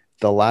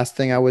the last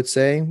thing I would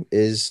say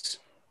is,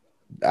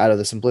 out of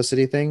the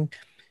simplicity thing,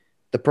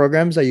 the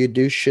programs that you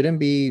do shouldn't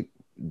be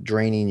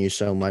draining you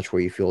so much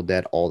where you feel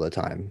dead all the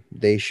time.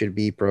 They should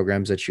be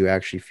programs that you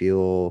actually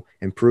feel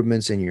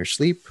improvements in your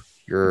sleep,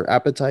 your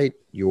appetite,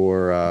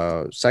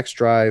 your sex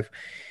drive,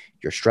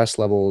 your stress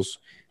levels.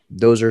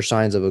 Those are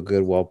signs of a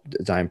good,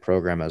 well-designed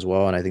program as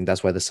well. And I think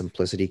that's why the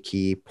simplicity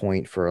key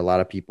point for a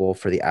lot of people,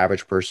 for the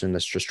average person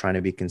that's just trying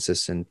to be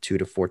consistent 2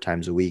 to 4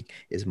 times a week,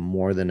 is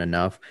more than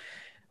enough.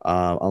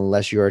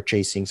 Unless you are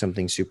chasing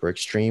something super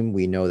extreme,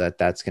 we know that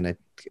that's going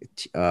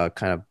to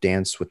kind of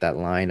dance with that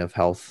line of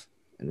health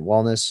and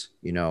wellness,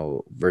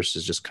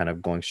 versus just kind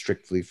of going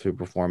strictly through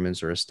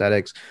performance or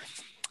aesthetics.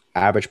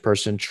 Average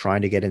person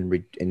trying to get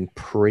in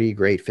pretty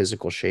great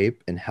physical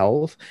shape and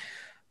health,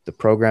 the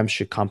program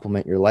should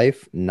complement your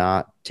life,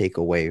 not take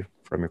away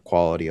from your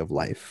quality of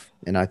life.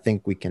 And I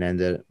think we can end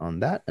it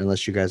on that.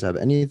 Unless you guys have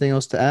anything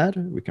else to add,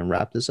 we can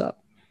wrap this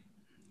up.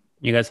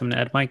 You guys something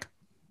to add, Mike?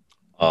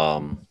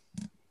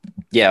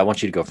 Yeah, I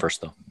want you to go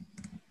first, though.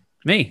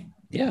 Me?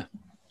 Yeah.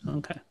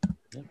 Okay.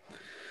 Yeah.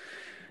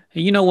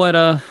 You know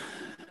what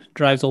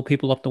drives old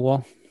people up the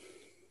wall?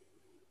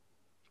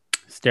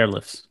 Stair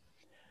lifts.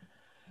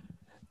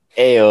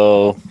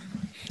 Ayo.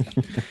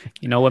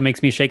 You know what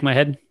makes me shake my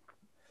head?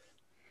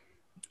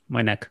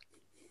 My neck.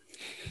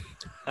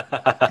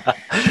 I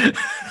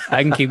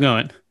can keep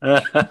going.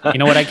 You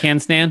know what I can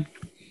stand?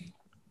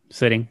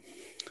 Sitting.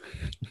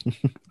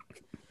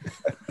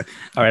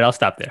 All right, I'll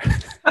stop there.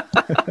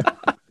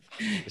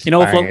 You know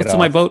what floats to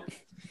my boat?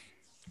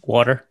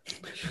 Water.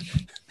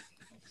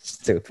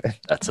 Stupid.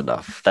 That's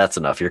enough.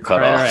 You're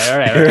cut off. All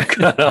right. You're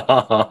cut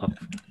off.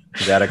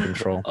 It's out of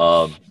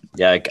control.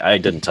 Yeah, I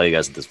didn't tell you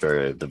guys at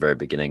the very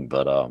beginning,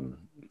 but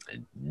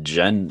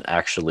Jen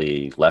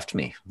actually left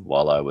me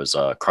while I was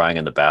crying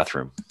in the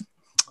bathroom.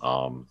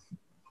 I'm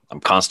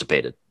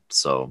constipated,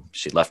 so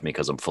she left me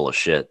because I'm full of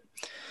shit.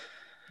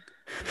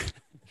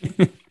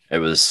 It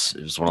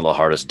was one of the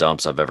hardest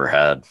dumps I've ever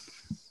had.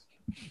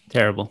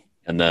 Terrible.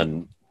 And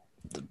then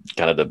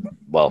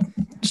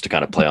just to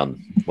kind of play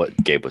on what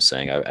Gabe was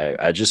saying,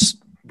 I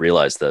just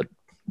realized that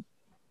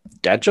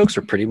dad jokes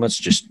are pretty much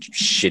just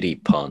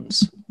shitty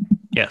puns.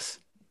 Yes.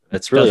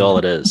 That's really all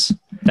it is.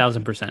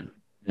 1000%.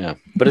 Yeah,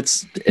 but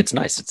it's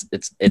nice.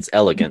 It's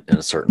elegant in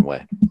a certain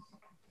way.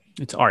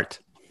 It's art.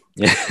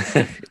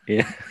 Yeah,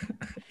 yeah.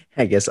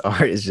 I guess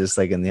art is just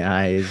like in the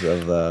eyes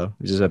of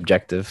just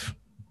objective.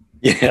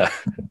 Yeah,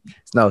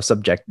 no,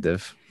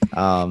 subjective.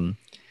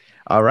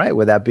 All right.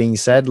 With that being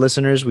said,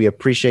 listeners, we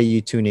appreciate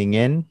you tuning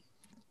in.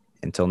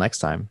 Until next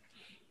time.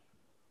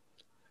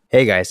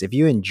 Hey guys, if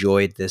you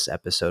enjoyed this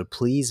episode,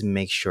 please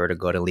make sure to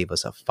go to leave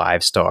us a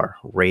 5-star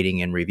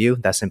rating and review.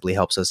 That simply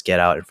helps us get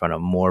out in front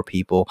of more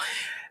people,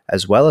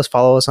 as well as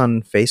follow us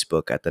on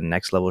Facebook at the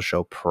Next Level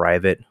Show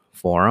private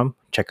forum.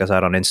 Check us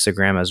out on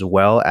Instagram as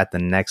well at the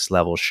Next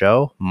Level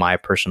Show. My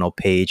personal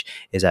page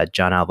is at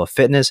John Alva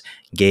Fitness.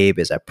 Gabe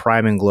is at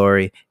Prime and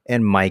Glory,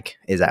 and Mike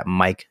is at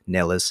Mike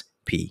Nillis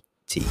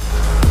PT.